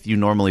the faith you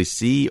normally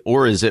see,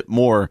 or is it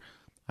more,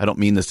 I don't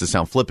mean this to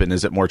sound flippant,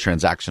 is it more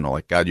transactional?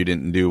 Like, God, you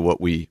didn't do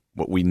what we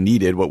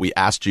needed, what we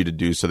asked you to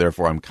do, so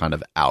therefore I'm kind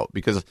of out.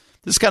 Because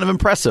this is kind of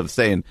impressive,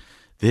 saying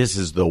this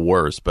is the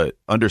worst, but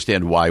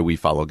understand why we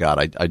follow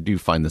God. I do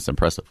find this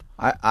impressive.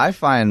 I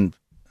find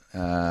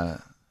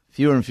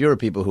fewer and fewer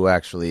people who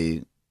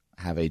actually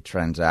have a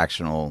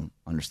transactional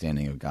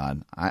understanding of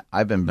God.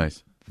 I've been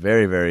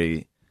very,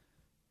 very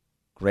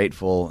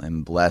grateful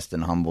and blessed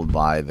and humbled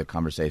by the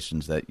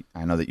conversations that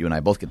I know that you and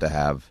I both get to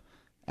have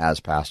as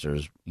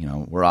pastors. You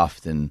know, we're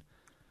often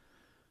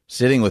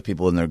sitting with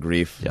people in their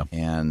grief,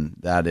 and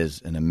that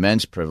is an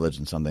immense privilege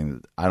and something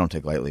that I don't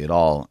take lightly at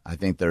all. I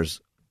think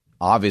there's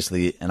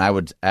obviously, and I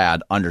would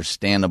add,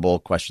 understandable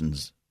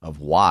questions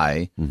of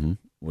why,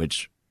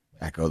 which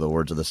echo the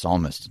words of the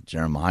psalmist,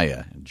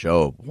 Jeremiah, and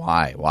Job.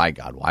 Why? Why,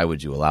 God? Why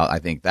would you allow? I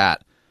think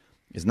that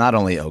is not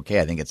only okay,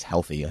 I think it's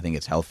healthy. I think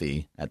it's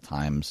healthy at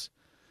times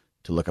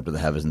to look up to the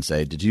heavens and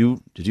say, did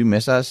you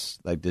miss us?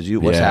 Like,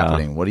 what's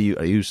happening?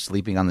 Are you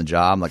sleeping on the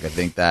job? Like, I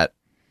think that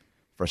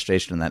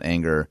frustration and that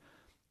anger,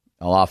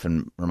 I'll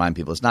often remind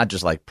people, it's not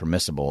just like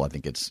permissible. I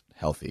think it's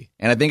healthy.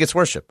 And I think it's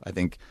worship. I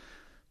think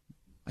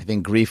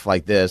grief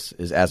like this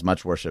is as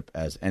much worship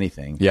as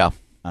anything. Yeah.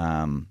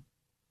 The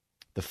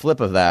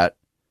flip of that,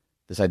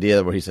 this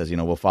idea where he says,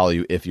 we'll follow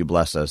you if you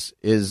bless us,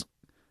 is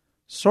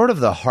sort of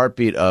the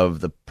heartbeat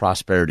of the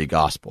prosperity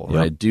gospel,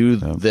 right? Do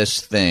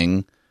this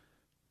thing,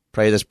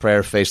 pray this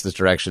prayer, face this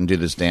direction, do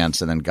this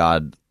dance, and then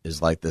God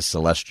is like this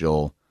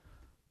celestial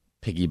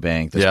piggy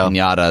bank, this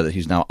piñata that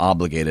he's now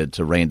obligated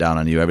to rain down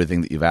on you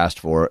everything that you've asked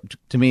for.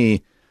 To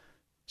me,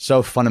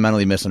 so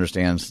fundamentally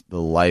misunderstands the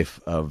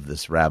life of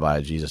this rabbi,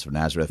 Jesus of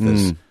Nazareth,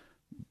 as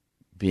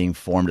being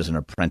formed as an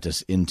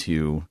apprentice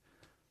into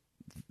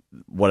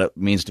what it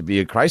means to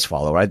be a Christ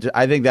follower.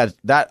 I think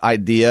that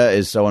idea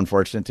is so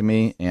unfortunate to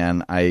me,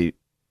 and I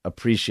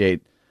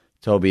appreciate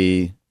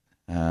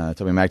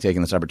TobyMac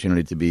taking this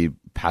opportunity to be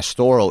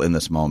pastoral in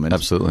this moment.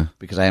 Absolutely.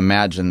 Because I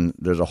imagine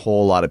there's a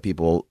whole lot of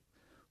people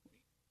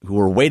who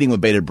were waiting with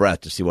bated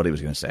breath to see what he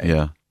was going to say.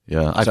 Yeah.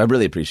 Yeah. So I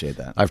really appreciate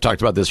that. I've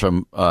talked about this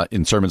from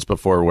in sermons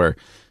before, where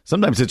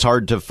sometimes it's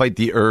hard to fight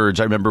the urge.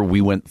 I remember we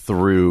went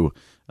through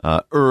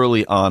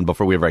early on,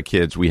 before we ever had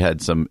kids, we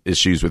had some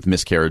issues with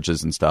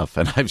miscarriages and stuff.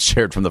 And I've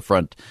shared from the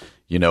front,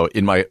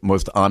 in my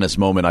most honest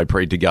moment, I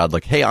prayed to God,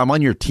 like, hey, I'm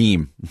on your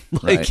team.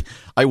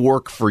 I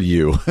work for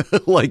you.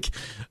 Like,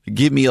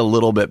 give me a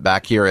little bit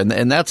back here.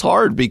 And that's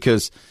hard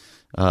because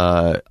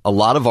a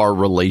lot of our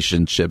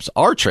relationships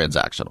are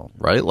transactional,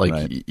 right?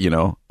 Like,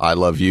 I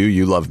love you,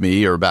 you love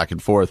me, or back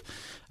and forth.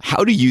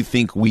 How do you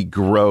think we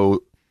grow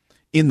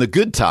in the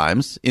good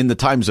times, in the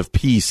times of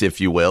peace, if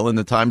you will, in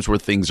the times where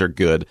things are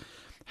good?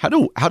 How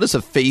does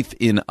a faith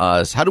in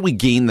us, how do we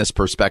gain this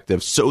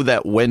perspective so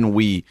that when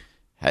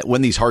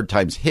these hard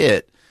times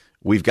hit,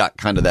 we've got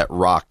kind of that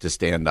rock to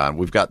stand on.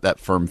 We've got that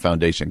firm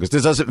foundation, because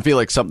this doesn't feel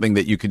like something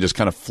that you can just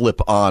kind of flip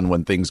on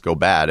when things go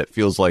bad. It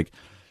feels like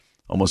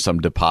almost some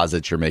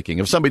deposits you're making.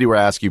 If somebody were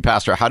to ask you,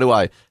 Pastor, how do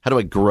I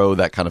grow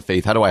that kind of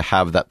faith? How do I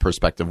have that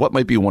perspective? What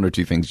might be one or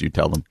two things you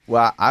tell them?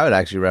 Well, I would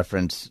actually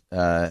reference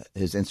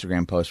his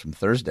Instagram post from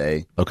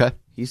Thursday. Okay.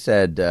 He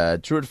said,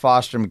 Truett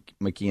Foster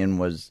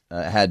McKeon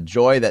had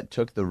joy that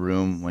took the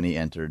room when he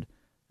entered.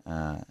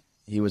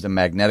 He was a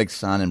magnetic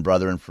son and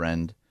brother and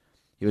friend.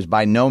 He was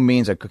by no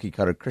means a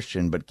cookie-cutter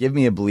Christian, but give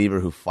me a believer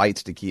who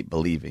fights to keep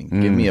believing.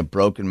 Give me a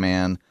broken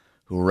man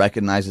who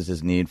recognizes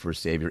his need for a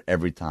Savior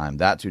every time.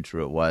 That's who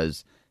true it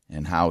was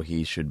and how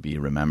he should be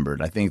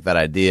remembered. I think that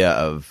idea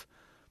of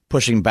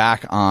pushing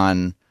back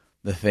on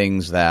the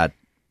things that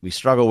we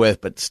struggle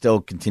with, but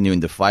still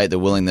continuing to fight, the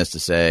willingness to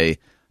say,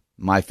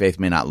 my faith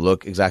may not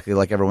look exactly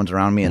like everyone's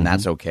around me, and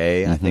that's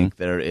okay. I think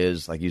there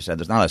is, like you said,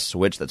 there's not a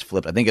switch that's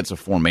flipped. I think it's a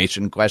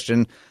formation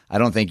question. I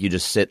don't think you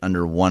just sit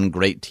under one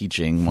great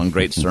teaching, one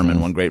great sermon,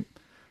 one great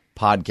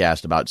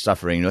podcast about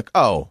suffering, and you're like,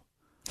 oh,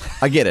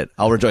 I get it.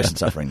 I'll rejoice in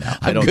suffering now.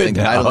 I don't think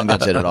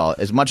that's it at all.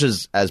 As much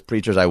as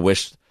preachers, I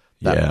wish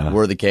that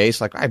were the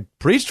case. Like, I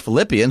preached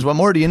Philippians. What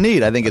more do you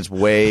need? I think it's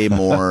way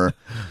more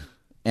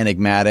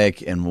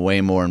enigmatic and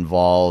way more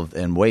involved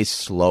and way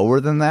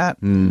slower than that.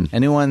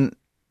 Anyone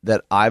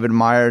that I've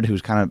admired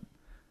who's kind of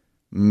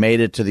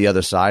made it to the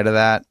other side of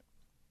that,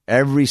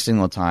 every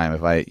single time,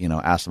 if I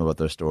ask them about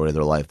their story,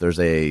 their life, there's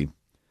a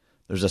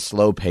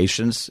slow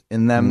patience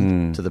in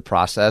them to the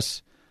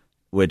process,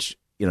 which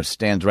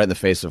stands right in the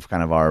face of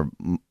kind of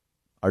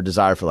our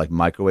desire for like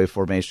microwave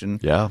formation.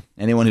 Yeah,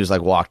 anyone who's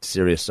like walked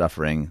serious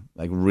suffering,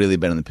 like really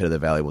been in the pit of the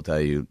valley, will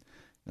tell you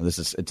it's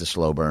a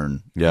slow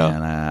burn. Yeah,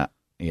 and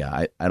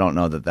I don't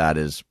know that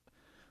is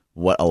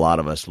what a lot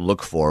of us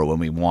look for when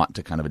we want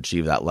to kind of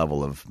achieve that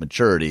level of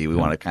maturity. We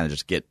want to kind of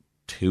just get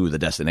to the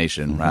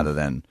destination rather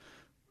than,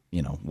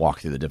 walk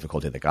through the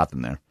difficulty that got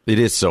them there. It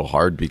is so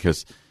hard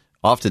because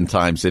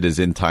oftentimes it is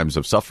in times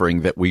of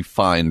suffering that we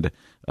find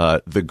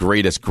the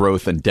greatest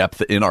growth and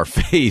depth in our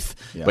faith.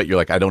 Yeah. But you're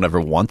like, I don't ever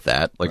want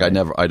that. Like I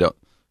don't.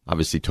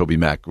 Obviously, Toby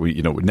Mac,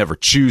 would never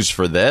choose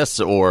for this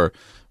or,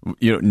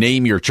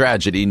 name your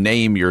tragedy,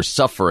 name your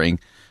suffering.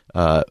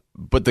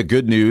 But the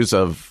good news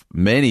of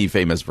many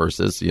famous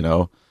verses,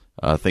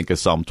 think of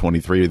Psalm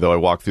 23, though I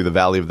walk through the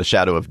valley of the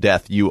shadow of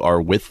death, you are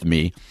with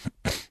me.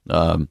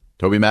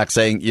 Toby Mac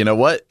saying, you know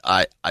what,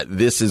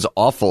 this is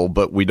awful,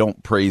 but we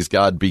don't praise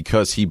God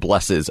because he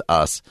blesses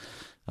us.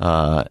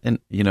 And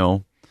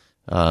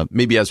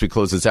maybe as we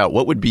close this out,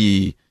 what would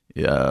be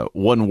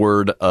one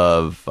word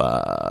of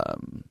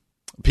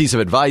piece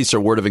of advice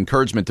or word of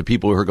encouragement to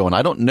people who are going,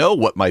 I don't know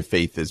what my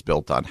faith is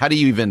built on? How do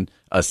you even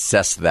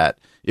assess that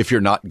if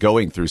you're not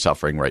going through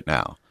suffering right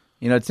now?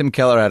 Tim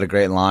Keller had a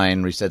great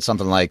line where he said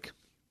something like,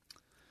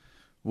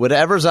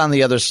 whatever's on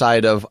the other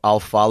side of I'll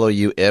follow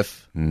you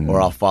if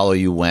or I'll follow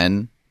you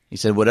when, he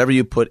said, whatever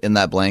you put in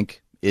that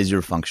blank is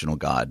your functional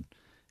God.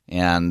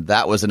 And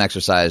that was an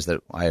exercise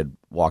that I had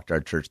walked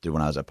our church through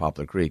when I was at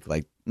Poplar Creek,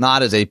 like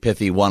not as a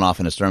pithy one-off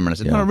in a sermon. I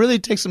said, no, really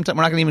take some time.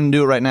 We're not going to even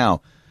do it right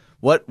now.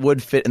 What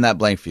would fit in that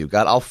blank for you?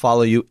 God, I'll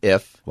follow you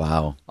if.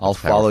 Wow. I'll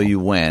follow you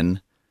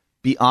when.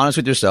 Be honest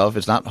with yourself.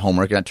 It's not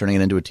homework. You're not turning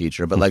it into a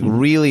teacher. But like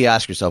really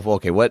ask yourself, well,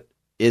 okay, what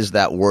is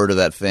that word or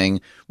that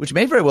thing, which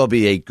may very well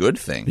be a good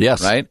thing.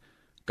 Yes. Right?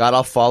 God,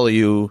 I'll follow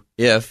you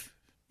if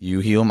you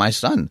heal my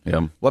son.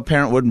 Yeah. What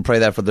parent wouldn't pray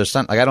that for their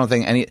son? Like, I don't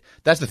think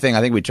that's the thing.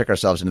 I think we trick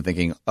ourselves into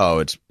thinking,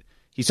 oh,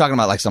 he's talking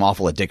about like some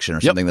awful addiction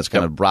or something that's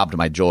kind of robbed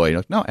my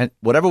joy. No, and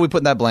whatever we put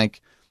in that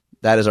blank,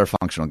 that is our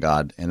functional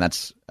God. And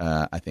that's,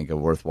 I think, a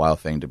worthwhile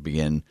thing to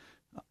begin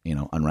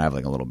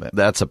unraveling a little bit.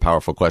 That's a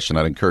powerful question.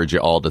 I'd encourage you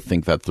all to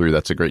think that through.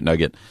 That's a great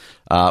nugget.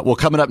 Well,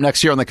 coming up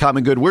next year on The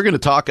Common Good, we're going to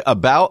talk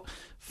about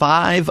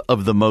 5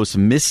 of the most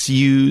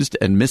misused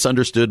and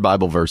misunderstood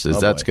Bible verses.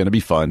 That's going to be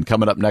fun.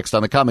 Coming up next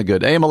on The Common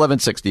Good, AM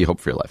 1160, Hope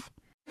for Your Life.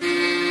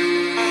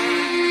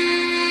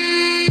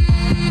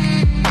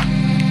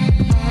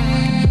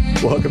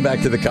 Welcome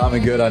back to The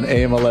Common Good on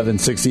AM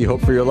 1160,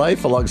 Hope for Your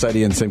Life. Alongside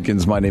Ian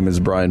Simpkins, my name is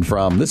Brian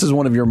Fromm. This is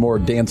one of your more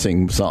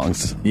dancing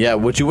songs. Yeah,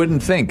 which you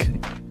wouldn't think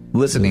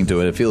listening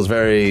to it. It feels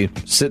very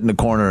sit in a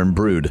corner and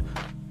brood.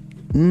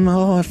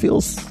 No,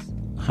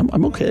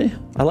 I'm okay.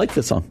 I like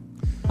this song.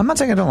 I'm not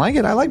saying I don't like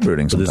it. I like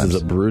brooding sometimes. This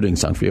is a brooding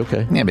song for you,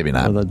 okay? Yeah, maybe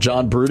not. The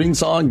John Brooding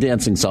song,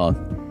 dancing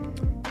song.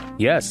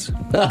 Yes.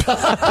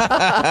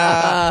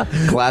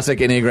 Classic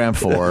Enneagram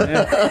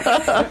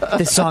 4.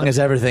 This song is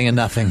everything and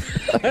nothing.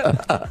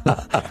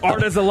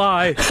 Art is a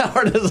lie.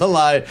 Art is a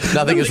lie.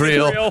 Nothing is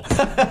real.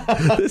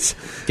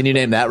 Can you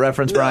name that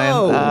reference,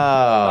 Brian?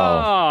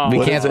 No.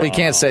 We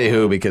can't say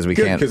who because we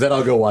can't. Because then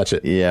I'll go watch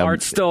it. Yeah.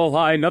 Art's still a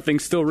lie.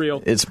 Nothing's still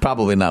real. It's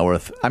probably not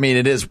worth. I mean,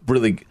 it is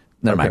really.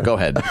 Never mind. Go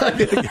ahead.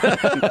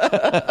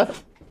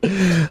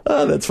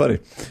 Oh, that's funny.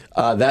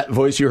 That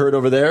voice you heard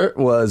over there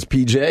was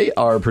PJ,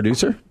 our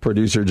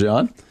producer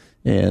John.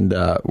 And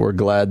we're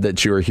glad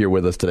that you are here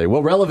with us today.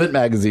 Well, Relevant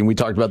Magazine, we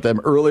talked about them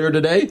earlier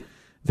today.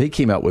 They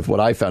came out with what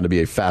I found to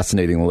be a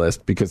fascinating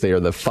list because they are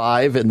the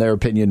 5, in their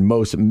opinion,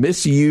 most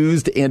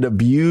misused and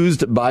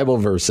abused Bible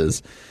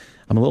verses.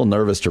 I'm a little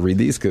nervous to read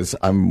these because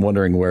I'm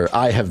wondering where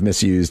I have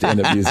misused and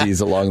abused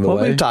these along the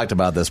way. We've talked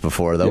about this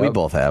before, though. Yep. We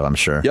both have, I'm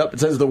sure. Yep. It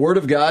says the Word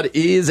of God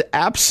is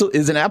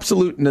an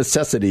absolute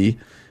necessity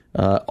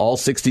All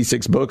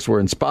 66 books were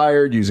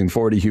inspired using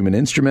 40 human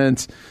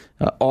instruments.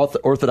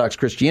 Orthodox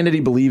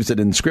Christianity believes that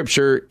in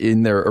Scripture,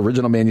 in their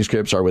original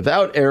manuscripts, are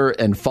without error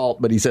and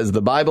fault. But he says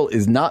the Bible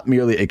is not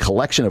merely a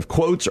collection of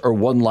quotes or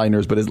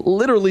one-liners, but is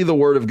literally the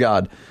Word of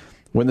God.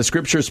 When the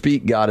Scriptures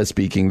speak, God is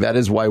speaking. That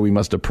is why we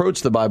must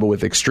approach the Bible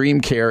with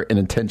extreme care and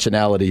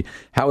intentionality.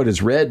 How it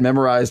is read,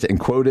 memorized, and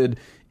quoted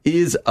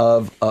is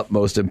of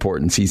utmost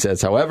importance. He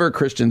says, however,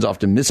 Christians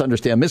often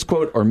misunderstand,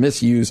 misquote, or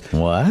misuse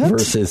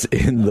verses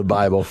in the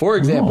Bible. For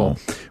example,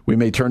 we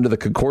may turn to the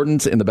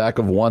concordance in the back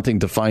of wanting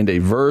to find a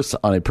verse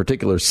on a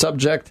particular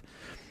subject,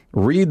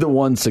 read the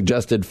one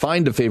suggested,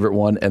 find a favorite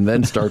one, and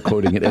then start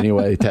quoting it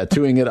anyway,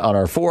 tattooing it on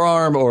our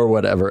forearm or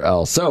whatever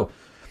else. So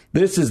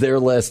this is their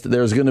list.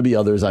 There's going to be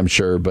others, I'm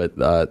sure, but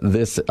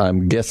this,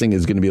 I'm guessing,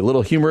 is going to be a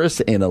little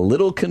humorous and a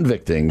little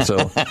convicting.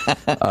 So,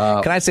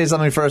 can I say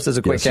something first as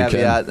a quick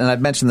caveat? And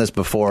I've mentioned this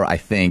before, I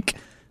think.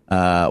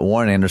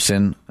 Warren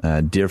Anderson,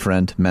 dear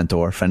friend,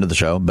 mentor, friend of the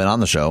show, been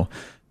on the show.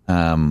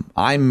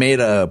 I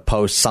made a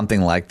post something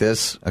like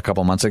this a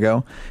couple months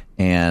ago,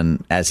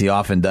 and as he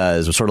often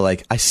does, was sort of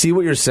like, I see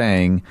what you're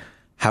saying.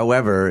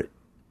 However,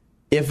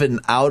 if an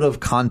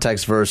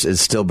out-of-context verse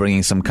is still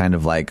bringing some kind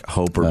of like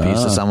hope or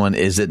peace to someone,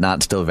 is it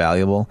not still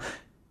valuable?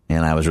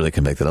 And I was really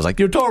convicted. I was like,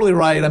 you're totally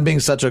right. I'm being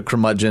such a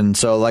curmudgeon.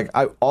 So like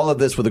all of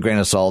this with a grain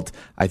of salt.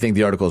 I think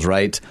the article is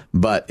right,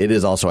 but it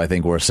is also, I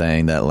think, worth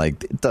saying that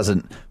like it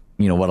doesn't,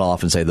 what I'll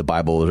often say, the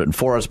Bible was written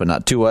for us, but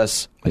not to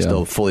us. I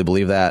still fully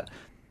believe that.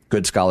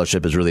 Good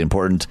scholarship is really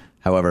important.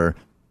 However,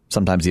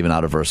 sometimes even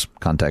out of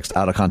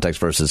context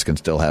verses can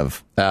still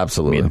have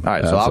absolutely meaning. All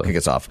right, so I'll kick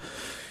us off.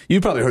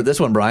 You've probably heard this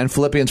one, Brian.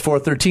 Philippians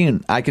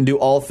 4:13. I can do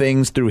all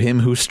things through him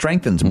who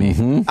strengthens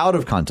me. Out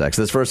of context.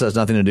 This verse has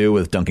nothing to do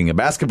with dunking a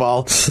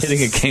basketball,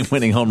 hitting a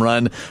game-winning home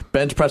run,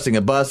 bench pressing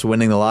a bus,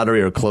 winning the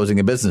lottery, or closing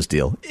a business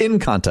deal. In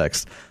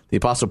context, the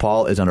Apostle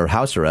Paul is under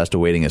house arrest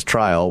awaiting his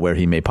trial, where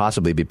he may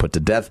possibly be put to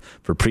death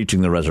for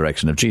preaching the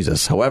resurrection of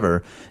Jesus.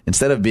 However,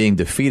 instead of being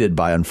defeated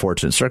by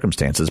unfortunate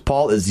circumstances,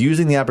 Paul is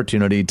using the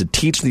opportunity to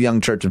teach the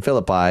young church in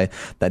Philippi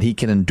that he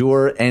can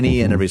endure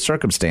any and every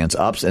circumstance,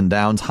 ups and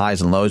downs,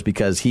 highs and lows,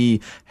 because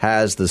he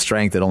has the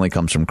strength that only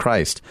comes from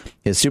Christ.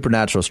 His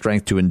supernatural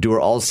strength to endure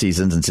all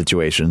seasons and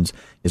situations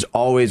is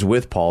always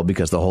with Paul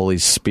because the Holy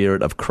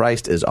Spirit of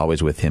Christ is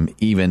always with him,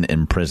 even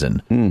in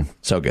prison.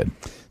 So good.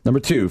 Number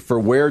 2, for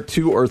where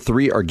 2 or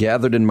 3 are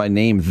gathered in my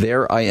name,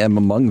 there I am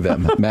among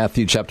them.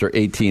 Matthew chapter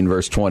 18,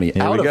 verse 20.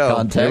 Out of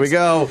context. Here we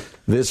go.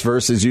 This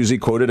verse is usually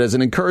quoted as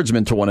an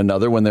encouragement to one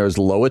another when there is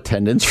low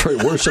attendance for a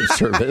worship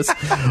service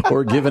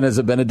or given as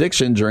a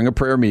benediction during a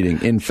prayer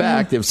meeting. In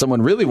fact, if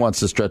someone really wants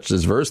to stretch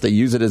this verse, they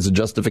use it as a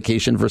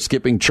justification for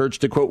skipping church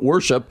to, quote,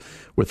 worship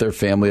with their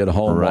family at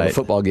home while the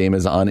football game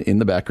is on in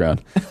the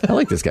background. I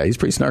like this guy. He's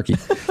pretty snarky.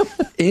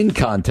 In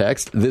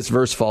context, this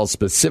verse falls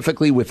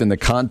specifically within the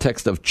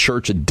context of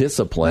church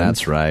discipline.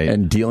 That's right.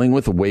 And dealing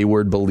with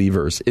wayward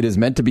believers. It is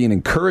meant to be an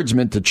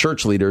encouragement to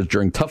church leaders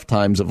during tough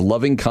times of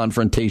loving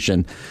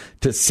confrontation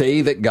to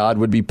say that God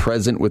would be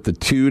present with the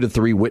 2 to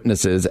 3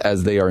 witnesses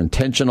as they are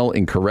intentional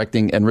in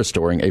correcting and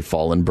restoring a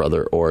fallen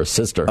brother or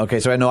sister. Okay,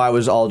 so I know I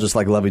was all just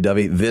like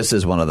lovey-dovey. This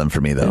is one of them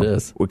for me, though. It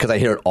is. Because I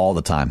hear it all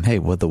the time. Hey,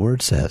 what the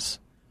word says.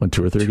 When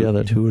 2 or 3 are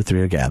gathered. 2 or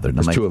 3 are gathered.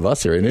 There's like, 2 of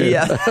us here.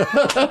 Yeah.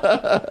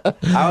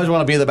 I always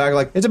want to be in the back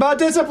like, it's about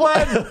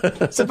discipline.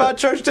 It's about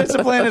church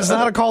discipline. It's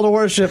not a call to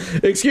worship.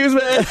 Excuse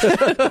me.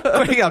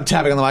 I'm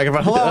tapping on the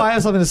microphone. Hello, I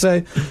have something to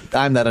say.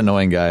 I'm that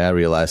annoying guy, I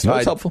realize. No,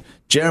 it's helpful.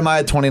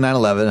 Jeremiah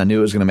 29:11. I knew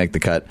it was going to make the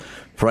cut.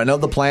 For I know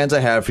the plans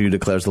I have for you,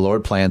 declares the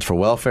Lord, plans for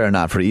welfare and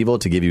not for evil,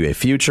 to give you a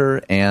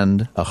future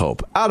and a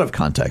hope. Out of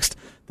context.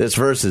 This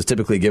verse is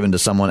typically given to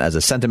someone as a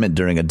sentiment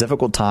during a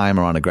difficult time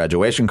or on a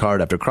graduation card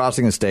after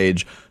crossing a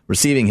stage,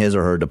 receiving his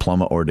or her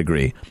diploma or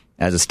degree.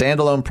 As a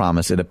standalone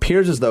promise, it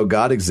appears as though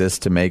God exists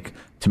to make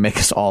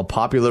us all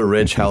popular,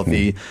 rich,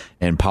 healthy,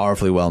 and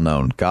powerfully well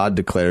known. God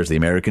declares the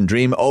American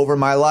dream over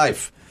my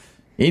life.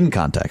 In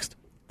context,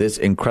 this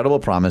incredible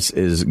promise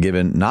is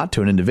given not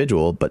to an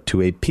individual, but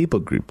to a people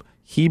group.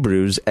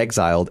 Hebrews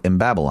exiled in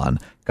Babylon.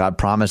 God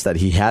promised that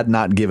he had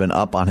not given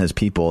up on his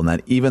people and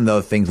that even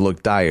though things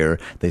looked dire,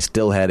 they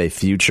still had a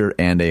future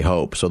and a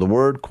hope. So the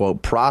word,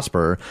 quote,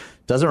 prosper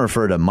doesn't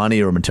refer to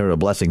money or material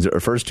blessings. It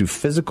refers to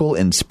physical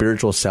and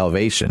spiritual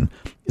salvation.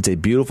 It's a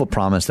beautiful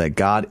promise that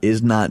God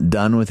is not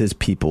done with his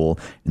people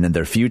and that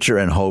their future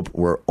and hope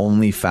were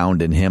only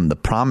found in him. The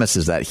promise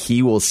is that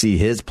he will see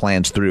his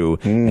plans through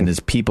and his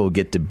people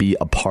get to be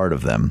a part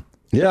of them.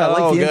 Yeah,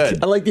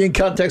 I like the in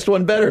context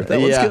one better.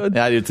 That one's good.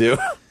 Yeah, I do too.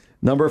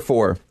 Number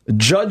 4,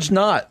 judge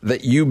not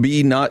that you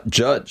be not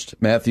judged.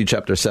 Matthew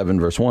chapter 7,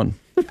 verse 1.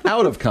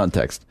 Out of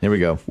context. Here we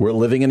go. We're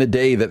living in a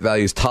day that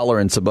values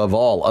tolerance above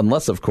all,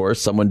 unless, of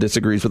course, someone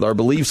disagrees with our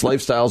beliefs,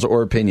 lifestyles,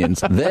 or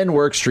opinions. Then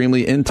we're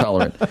extremely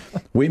intolerant.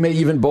 We may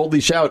even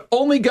boldly shout,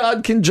 only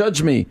God can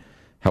judge me.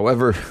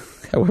 However,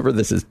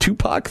 this is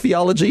Tupac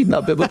theology,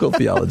 not biblical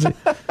theology.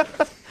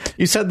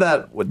 You said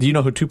that. Do you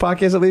know who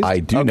Tupac is, at least? I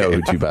do know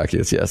who Tupac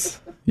is,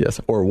 yes.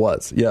 Yes. Or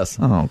was. Yes.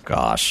 Oh,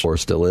 gosh. Or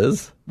still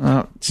is.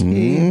 Oh,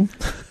 Can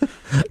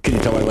you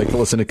tell I like to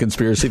listen to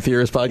conspiracy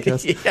theorist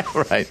podcasts?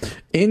 Yeah, right.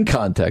 In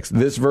context,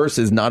 this verse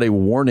is not a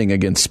warning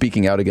against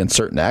speaking out against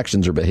certain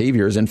actions or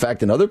behaviors. In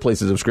fact, in other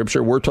places of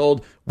Scripture, we're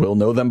told we'll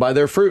know them by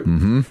their fruit.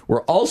 Mm-hmm.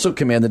 We're also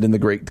commanded in the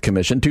Great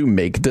Commission to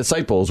make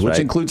disciples, which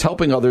includes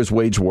helping others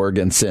wage war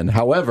against sin.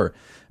 However,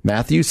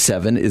 Matthew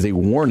 7 is a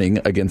warning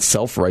against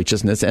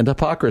self-righteousness and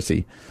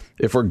hypocrisy.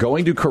 If we're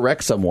going to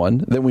correct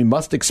someone, then we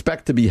must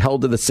expect to be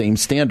held to the same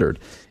standard.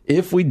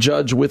 If we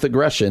judge with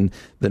aggression,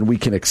 then we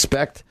can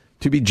expect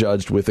to be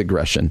judged with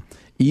aggression.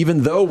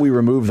 Even though we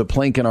remove the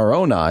plank in our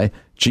own eye,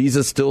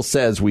 Jesus still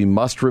says we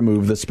must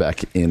remove the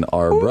speck in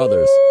our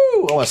brothers.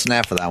 I want to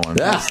snap for that one.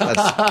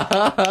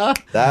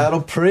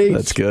 That'll preach.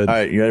 That's good. All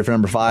right, you ready for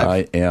number 5?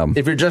 I am.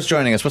 If you're just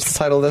joining us, what's the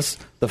title of this?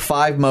 The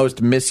 5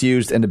 most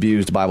misused and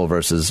abused Bible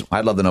verses.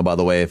 I'd love to know, by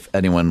the way, if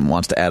anyone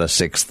wants to add a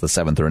 6th, a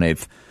 7th, or an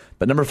 8th.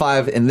 But number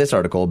 5 in this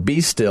article,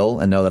 be still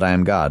and know that I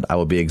am God. I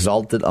will be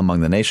exalted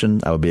among the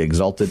nations. I will be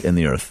exalted in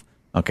the earth.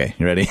 Okay,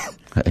 you ready?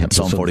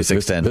 Psalm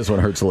 46:10. This one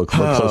hurts a little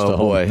close to home.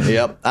 Boy.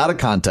 Yep. Out of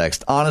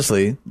context.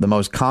 Honestly, the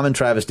most common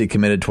travesty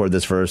committed toward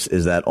this verse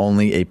is that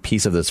only a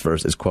piece of this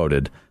verse is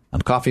quoted.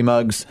 On coffee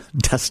mugs,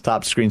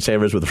 desktop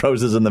screensavers with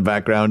roses in the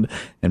background,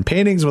 and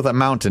paintings with a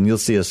mountain, you'll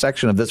see a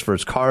section of this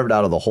verse carved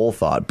out of the whole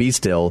thought. Be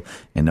still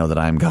and know that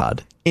I am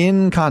God.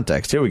 In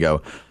context. Here we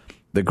go.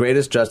 The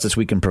greatest justice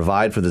we can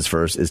provide for this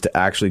verse is to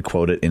actually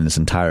quote it in its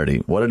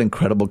entirety. What an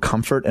incredible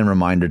comfort and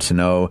reminder to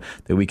know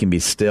that we can be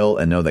still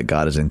and know that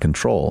God is in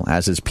control.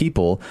 As his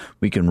people,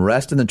 we can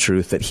rest in the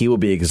truth that he will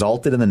be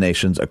exalted in the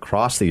nations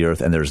across the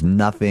earth, and there's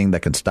nothing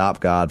that can stop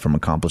God from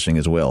accomplishing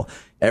his will.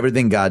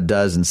 Everything God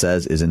does and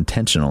says is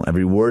intentional.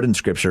 Every word in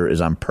Scripture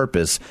is on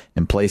purpose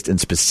and placed in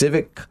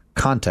specific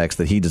context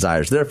that he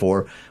desires.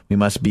 Therefore, we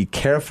must be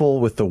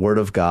careful with the word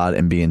of God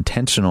and be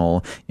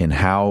intentional in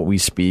how we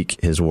speak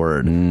his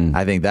word.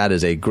 I think that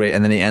is a great,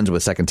 and then he ends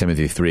with 2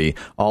 Timothy 3.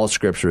 All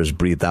Scripture is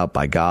breathed out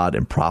by God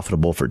and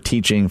profitable for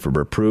teaching, for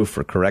reproof,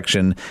 for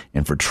correction,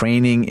 and for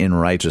training in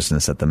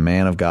righteousness, that the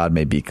man of God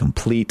may be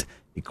complete,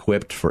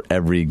 equipped for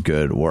every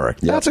good work.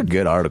 Yep. That's a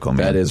good article,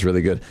 man. That is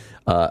really good.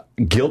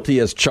 Guilty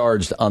as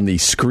charged on the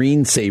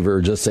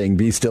screensaver, just saying,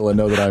 be still and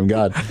know that I'm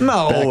God.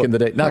 No. Back in the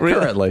day. Not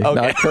really? currently. Okay.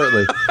 Not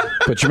currently.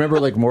 But you remember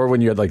like more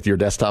when you had like your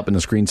desktop and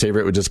the screensaver,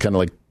 it would just kind of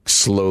like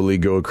slowly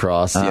go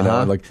across, you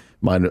know, like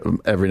mine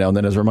every now and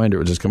then as a reminder, it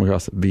would just come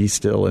across, be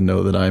still and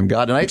know that I am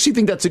God. And I actually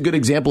think that's a good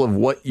example of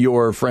what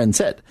your friend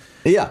said.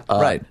 Yeah,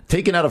 right.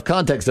 Taken out of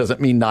context doesn't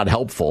mean not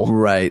helpful.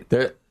 Right.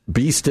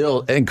 Be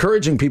still,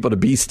 encouraging people to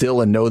be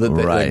still and know that,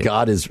 that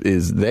God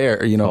is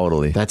there. You know,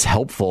 totally. That's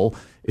helpful.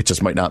 It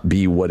just might not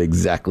be what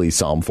exactly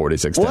Psalm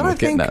 46:10 was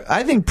getting at.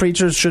 I think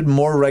preachers should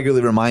more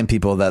regularly remind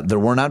people that there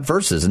were not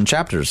verses and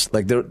chapters.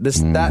 Like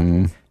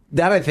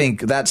that I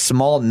think, that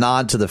small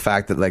nod to the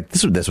fact that like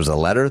this was a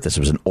letter, this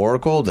was an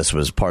oracle, this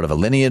was part of a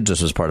lineage,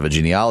 this was part of a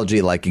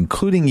genealogy, like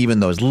including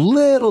even those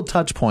little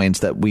touch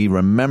points that we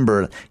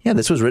remember. Yeah,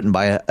 this was written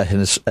by a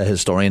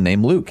historian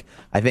named Luke.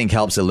 I think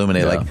helps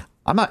illuminate like,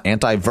 I'm not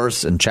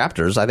anti-verse and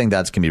chapters. I think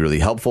that can be really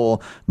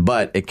helpful,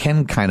 but it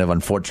can kind of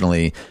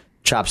unfortunately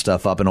chop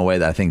stuff up in a way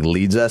that I think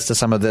leads us to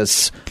some of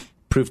this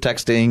proof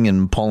texting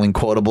and pulling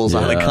quotables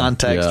out of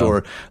context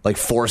or like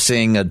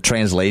forcing a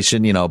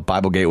translation. You know,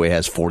 Bible Gateway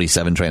has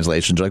 47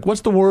 translations. You're like,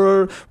 what's the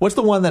word? What's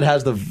the one that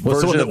has the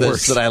version of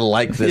this that I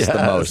like this the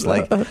most?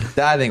 Like that,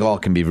 I think all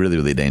can be really,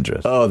 really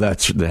dangerous. Oh,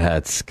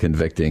 that's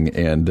convicting.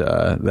 And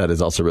that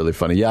is also really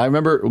funny. Yeah, I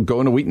remember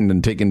going to Wheaton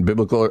and taking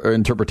biblical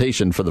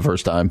interpretation for the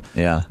first time.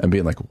 Yeah. And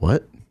being like,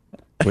 what?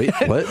 Wait,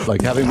 what?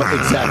 Like having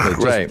exactly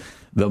just right.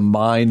 The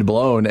mind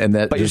blown, and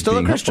that. But you're still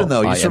a Christian,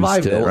 though. You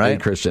survived it, right? A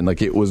Christian,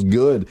 like it was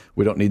good.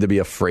 We don't need to be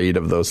afraid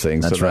of those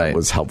things. That's so right. That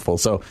was helpful.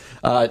 So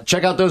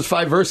check out those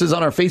 5 verses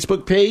on our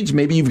Facebook page.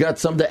 Maybe you've got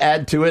some to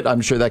add to it.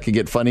 I'm sure that could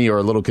get funny or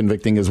a little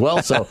convicting as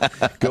well. So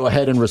go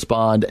ahead and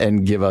respond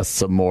and give us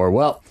some more.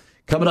 Well,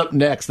 coming up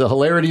next, the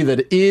hilarity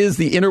that is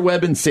the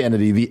interweb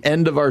insanity. The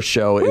end of our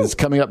show is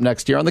coming up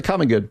next year on The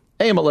Common Good,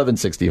 AM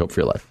 1160. Hope for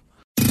your life.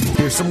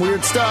 Here's some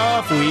weird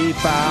stuff we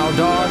found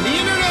on the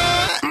internet.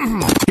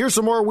 Here's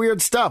some more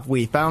weird stuff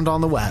we found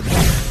on the web.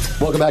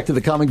 Welcome back to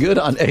The Common Good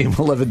on AM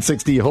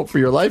 1160. Hope for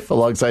your life.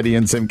 Alongside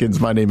Ian Simpkins,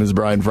 my name is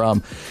Brian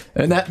Fromm.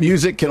 And that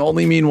music can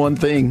only mean one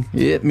thing.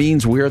 It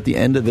means we're at the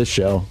end of this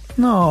show.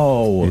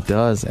 No. It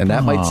does. And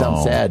that might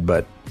sound sad,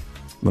 but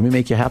let me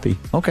make you happy.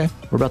 Okay.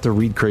 We're about to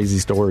read crazy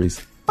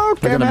stories.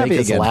 Okay, They're going to make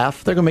us again.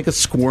 laugh. They're going to make us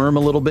squirm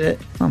a little bit.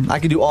 I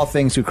can do all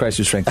things through Christ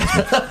who strengthens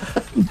me.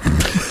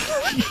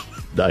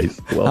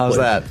 Nice. Well How's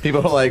played. that?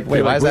 People are like,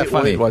 wait, why is that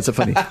funny? Why is it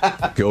funny?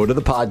 Go to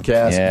the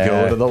podcast. Yeah.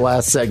 Go to the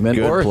last segment.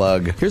 Good or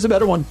plug. Here's a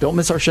better one. Don't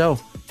miss our show.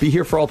 Be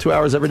here for all 2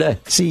 hours every day.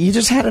 See, you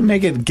just had to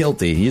make it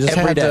guilty. You just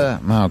Every had day.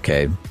 to.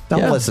 Okay.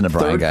 Don't listen to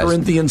Brian, 3 guys.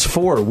 Corinthians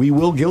 4. We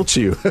will guilt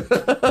you.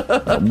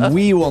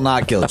 We will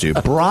not guilt you.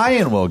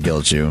 Brian will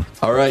guilt you.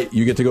 All right.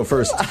 You get to go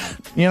first.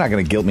 You're not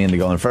going to guilt me into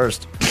going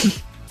first.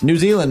 New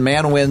Zealand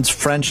man wins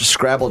French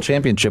Scrabble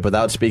championship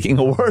without speaking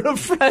a word of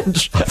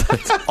French.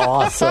 That's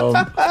awesome.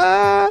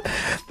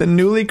 The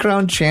newly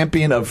crowned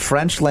champion of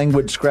French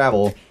language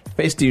Scrabble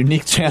faced a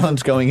unique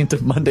challenge going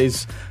into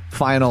Monday's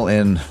final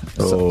in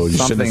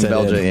something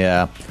Belgium.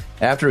 Yeah,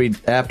 after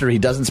he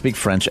doesn't speak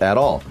French at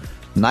all.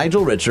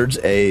 Nigel Richards,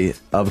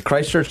 of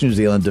Christchurch, New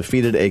Zealand,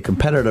 defeated a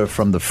competitor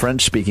from the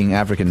French-speaking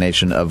African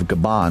nation of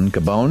Gabon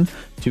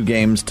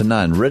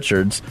 2-0.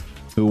 Richards,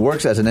 who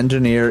works as an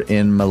engineer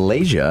in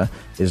Malaysia,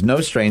 is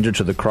no stranger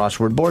to the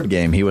crossword board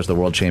game. He was the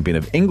world champion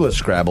of English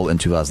Scrabble in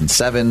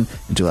 2007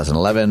 and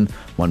 2011,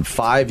 won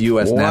 5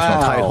 U.S.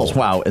 national titles.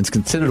 Wow, and is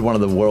considered one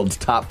of the world's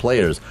top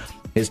players.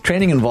 His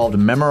training involved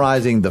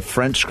memorizing the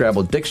French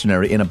Scrabble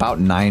dictionary in about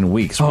 9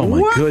 weeks. Oh,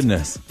 my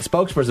goodness. A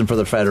spokesperson for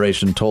the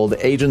Federation told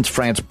Agence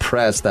France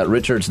Presse that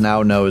Richards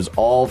now knows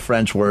all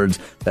French words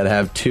that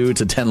have 2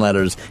 to 10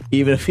 letters,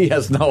 even if he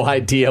has no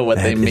idea what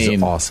they mean.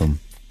 That's awesome.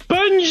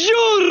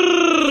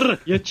 Bonjour,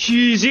 you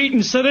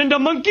cheese-eating surrender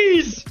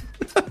monkeys.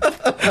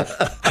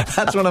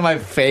 That's one of my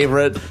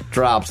favorite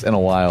drops in a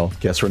while.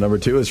 Guess where number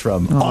 2 is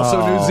from?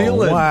 Also New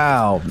Zealand.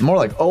 Wow. More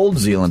like Old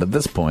Zealand at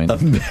this point.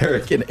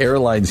 American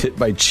Airlines hit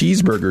by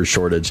cheeseburger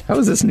shortage. How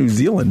is this New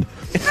Zealand?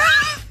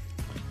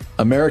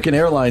 American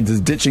Airlines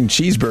is ditching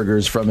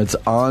cheeseburgers from its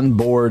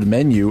onboard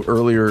menu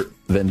earlier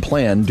than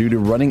planned due to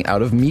running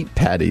out of meat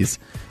patties.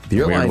 The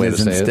airline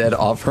is instead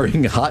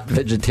offering hot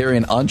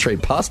vegetarian entree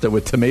pasta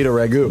with tomato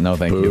ragu. No,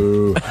 thank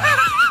you.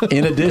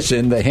 In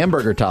addition, the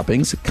hamburger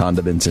toppings,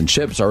 condiments, and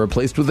chips are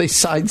replaced with a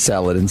side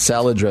salad and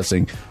salad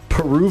dressing,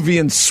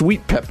 Peruvian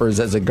sweet peppers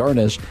as a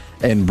garnish,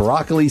 and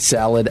broccoli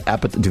salad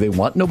appetite. Do they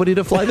want nobody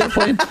to fly that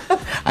plane?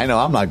 I know,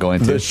 I'm not going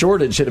to. The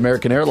shortage hit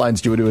American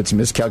Airlines due to its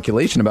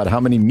miscalculation about how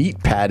many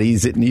meat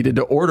patties it needed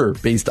to order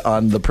based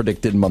on the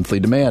predicted monthly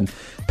demand.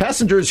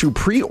 Passengers who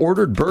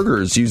pre-ordered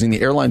burgers using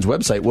the airline's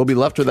website will be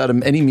left without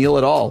any meal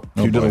at all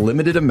due to the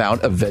limited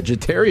amount of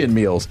vegetarian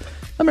meals.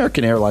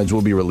 American Airlines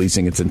will be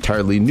releasing its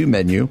entirely new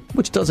menu,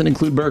 which doesn't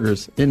include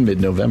burgers, in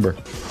mid-November.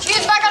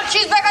 Cheeseburger,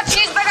 cheeseburger,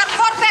 cheeseburger,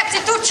 4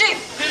 Pepsi, 2 cheap.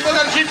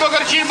 Cheeseburger,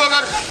 cheeseburger,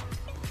 cheeseburger.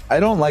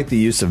 I don't like the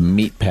use of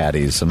meat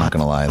patties, I'm not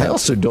going to lie. I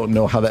also don't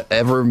know how that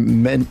ever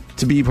meant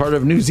to be part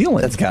of New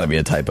Zealand. That's got to be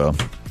a typo.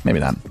 Maybe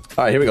not.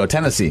 All right, here we go.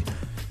 Tennessee.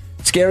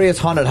 Scariest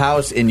haunted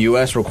house in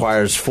U.S.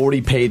 requires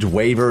 40-page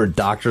waiver,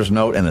 doctor's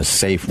note, and a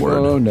safe word.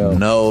 Oh, no.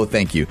 No,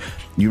 thank you.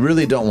 You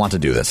really don't want to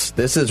do this.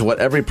 This is what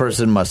every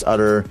person must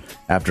utter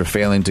after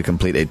failing to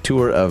complete a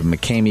tour of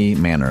McCamey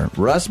Manor.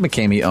 Russ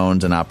McCamey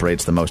owns and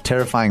operates the most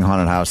terrifying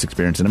haunted house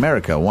experience in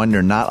America, one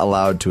you're not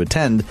allowed to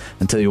attend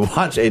until you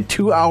watch a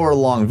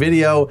 2-hour-long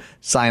video,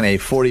 sign a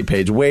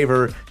 40-page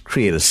waiver,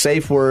 create a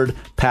safe word,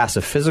 pass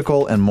a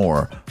physical, and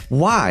more.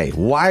 Why?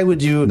 Why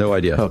would you? No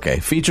idea. Okay.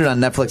 Featured on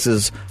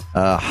Netflix's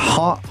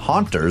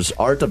Haunters,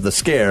 Art of the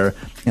Scare,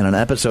 in an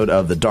episode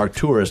of The Dark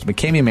Tourist,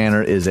 McCamey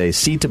Manor is a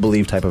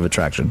see-to-believe type of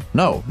attraction.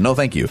 No,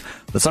 thank you.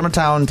 The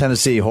Summertown,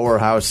 Tennessee horror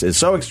house is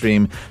so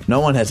extreme,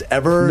 no one has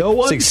ever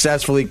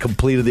successfully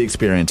completed the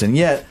experience. And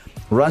yet,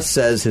 Russ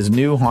says his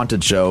new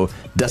haunted show,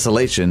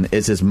 Desolation,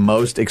 is his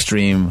most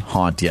extreme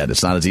haunt yet.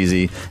 It's not as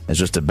easy as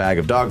just a bag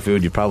of dog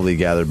food. You've probably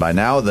gathered by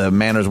now. The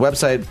Manor's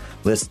website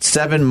lists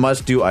 7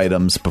 must-do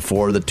items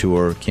before the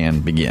tour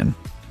can begin.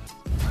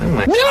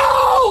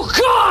 No,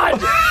 God!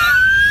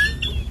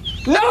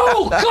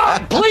 No,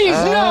 God, please,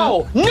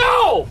 no!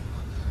 No!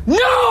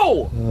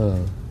 No!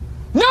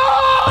 No!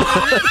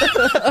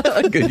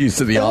 Good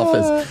use of The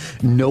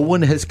Office. No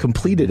one has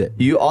completed it.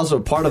 You also,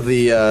 part of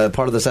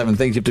the 7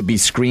 things, you have to be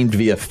screened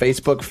via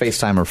Facebook,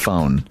 FaceTime, or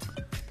phone.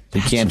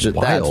 You can't just...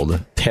 wild.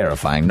 That's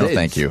terrifying. No,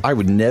 thank you. I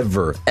would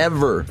never,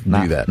 ever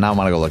do that. Now I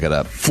want to go look it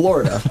up.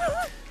 Florida.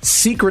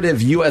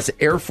 Secretive U.S.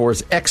 Air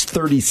Force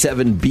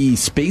X-37B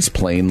space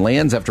plane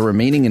lands after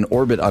remaining in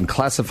orbit on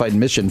classified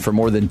mission for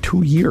more than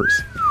 2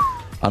 years.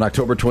 On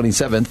October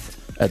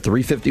 27th at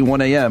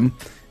 3:51 a.m.,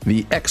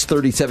 the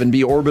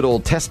X-37B orbital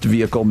test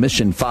vehicle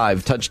Mission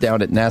 5 touched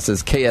down at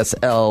NASA's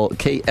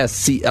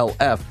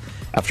KSCLF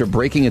after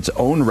breaking its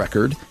own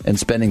record and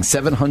spending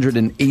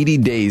 780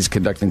 days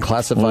conducting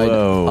classified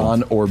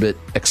on-orbit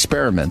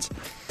experiments.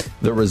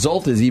 The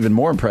result is even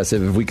more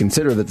impressive if we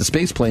consider that the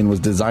spaceplane was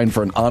designed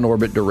for an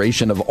on-orbit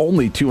duration of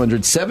only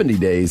 270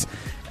 days.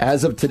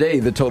 As of today,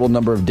 the total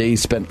number of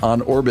days spent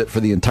on orbit for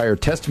the entire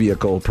test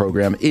vehicle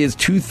program is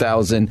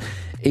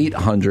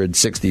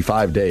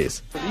 2,865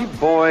 days. You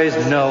boys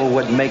know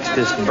what makes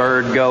this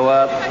bird go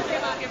up?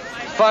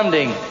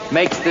 Funding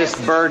makes this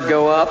bird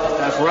go up.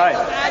 That's right.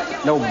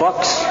 No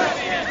bucks.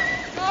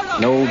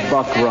 No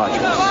Buck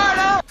Rogers.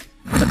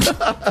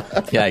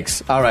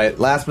 Yikes. All right,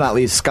 last but not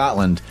least,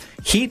 Scotland.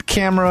 Heat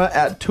camera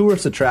at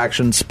tourist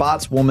attraction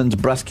spots woman's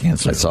breast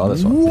cancer. I saw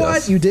this one. What?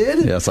 Yes. You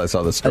did? Yes, I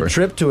saw this story. A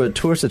trip to a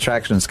tourist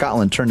attraction in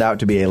Scotland turned out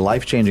to be a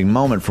life-changing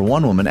moment for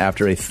one woman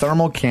after a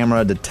thermal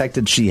camera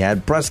detected she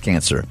had breast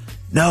cancer.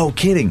 No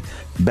kidding.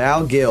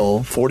 Val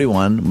Gill,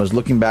 41, was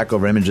looking back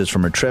over images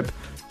from her trip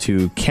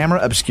to Camera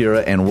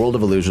Obscura and World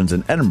of Illusions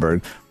in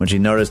Edinburgh when she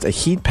noticed a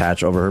heat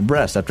patch over her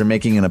breast. After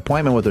making an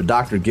appointment with her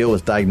doctor, Gill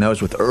was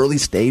diagnosed with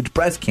early-stage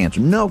breast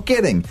cancer. No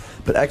kidding.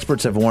 But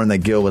experts have warned that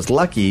Gill was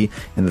lucky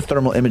and the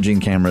thermal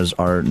imaging cameras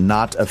are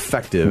not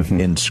effective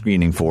in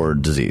screening for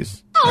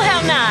disease. Oh,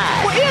 how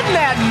nice! Well, isn't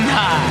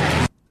that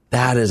nice?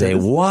 That is a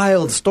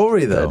wild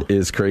story, though. That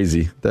is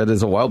crazy. That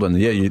is a wild one.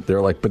 Yeah,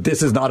 they're like, but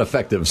this is not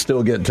effective.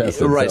 Still get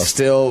tested. Right,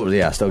 so.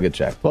 still get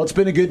checked. Well, it's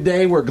been a good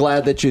day. We're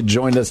glad that you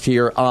joined us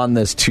here on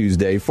this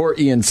Tuesday. For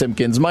Ian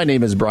Simpkins, my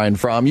name is Brian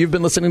Fromm. You've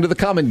been listening to The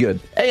Common Good,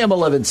 AM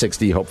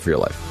 1160, Hope for Your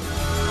Life.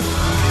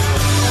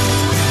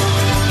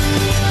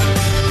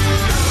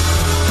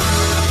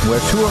 Where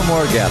two or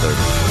more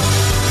gathered.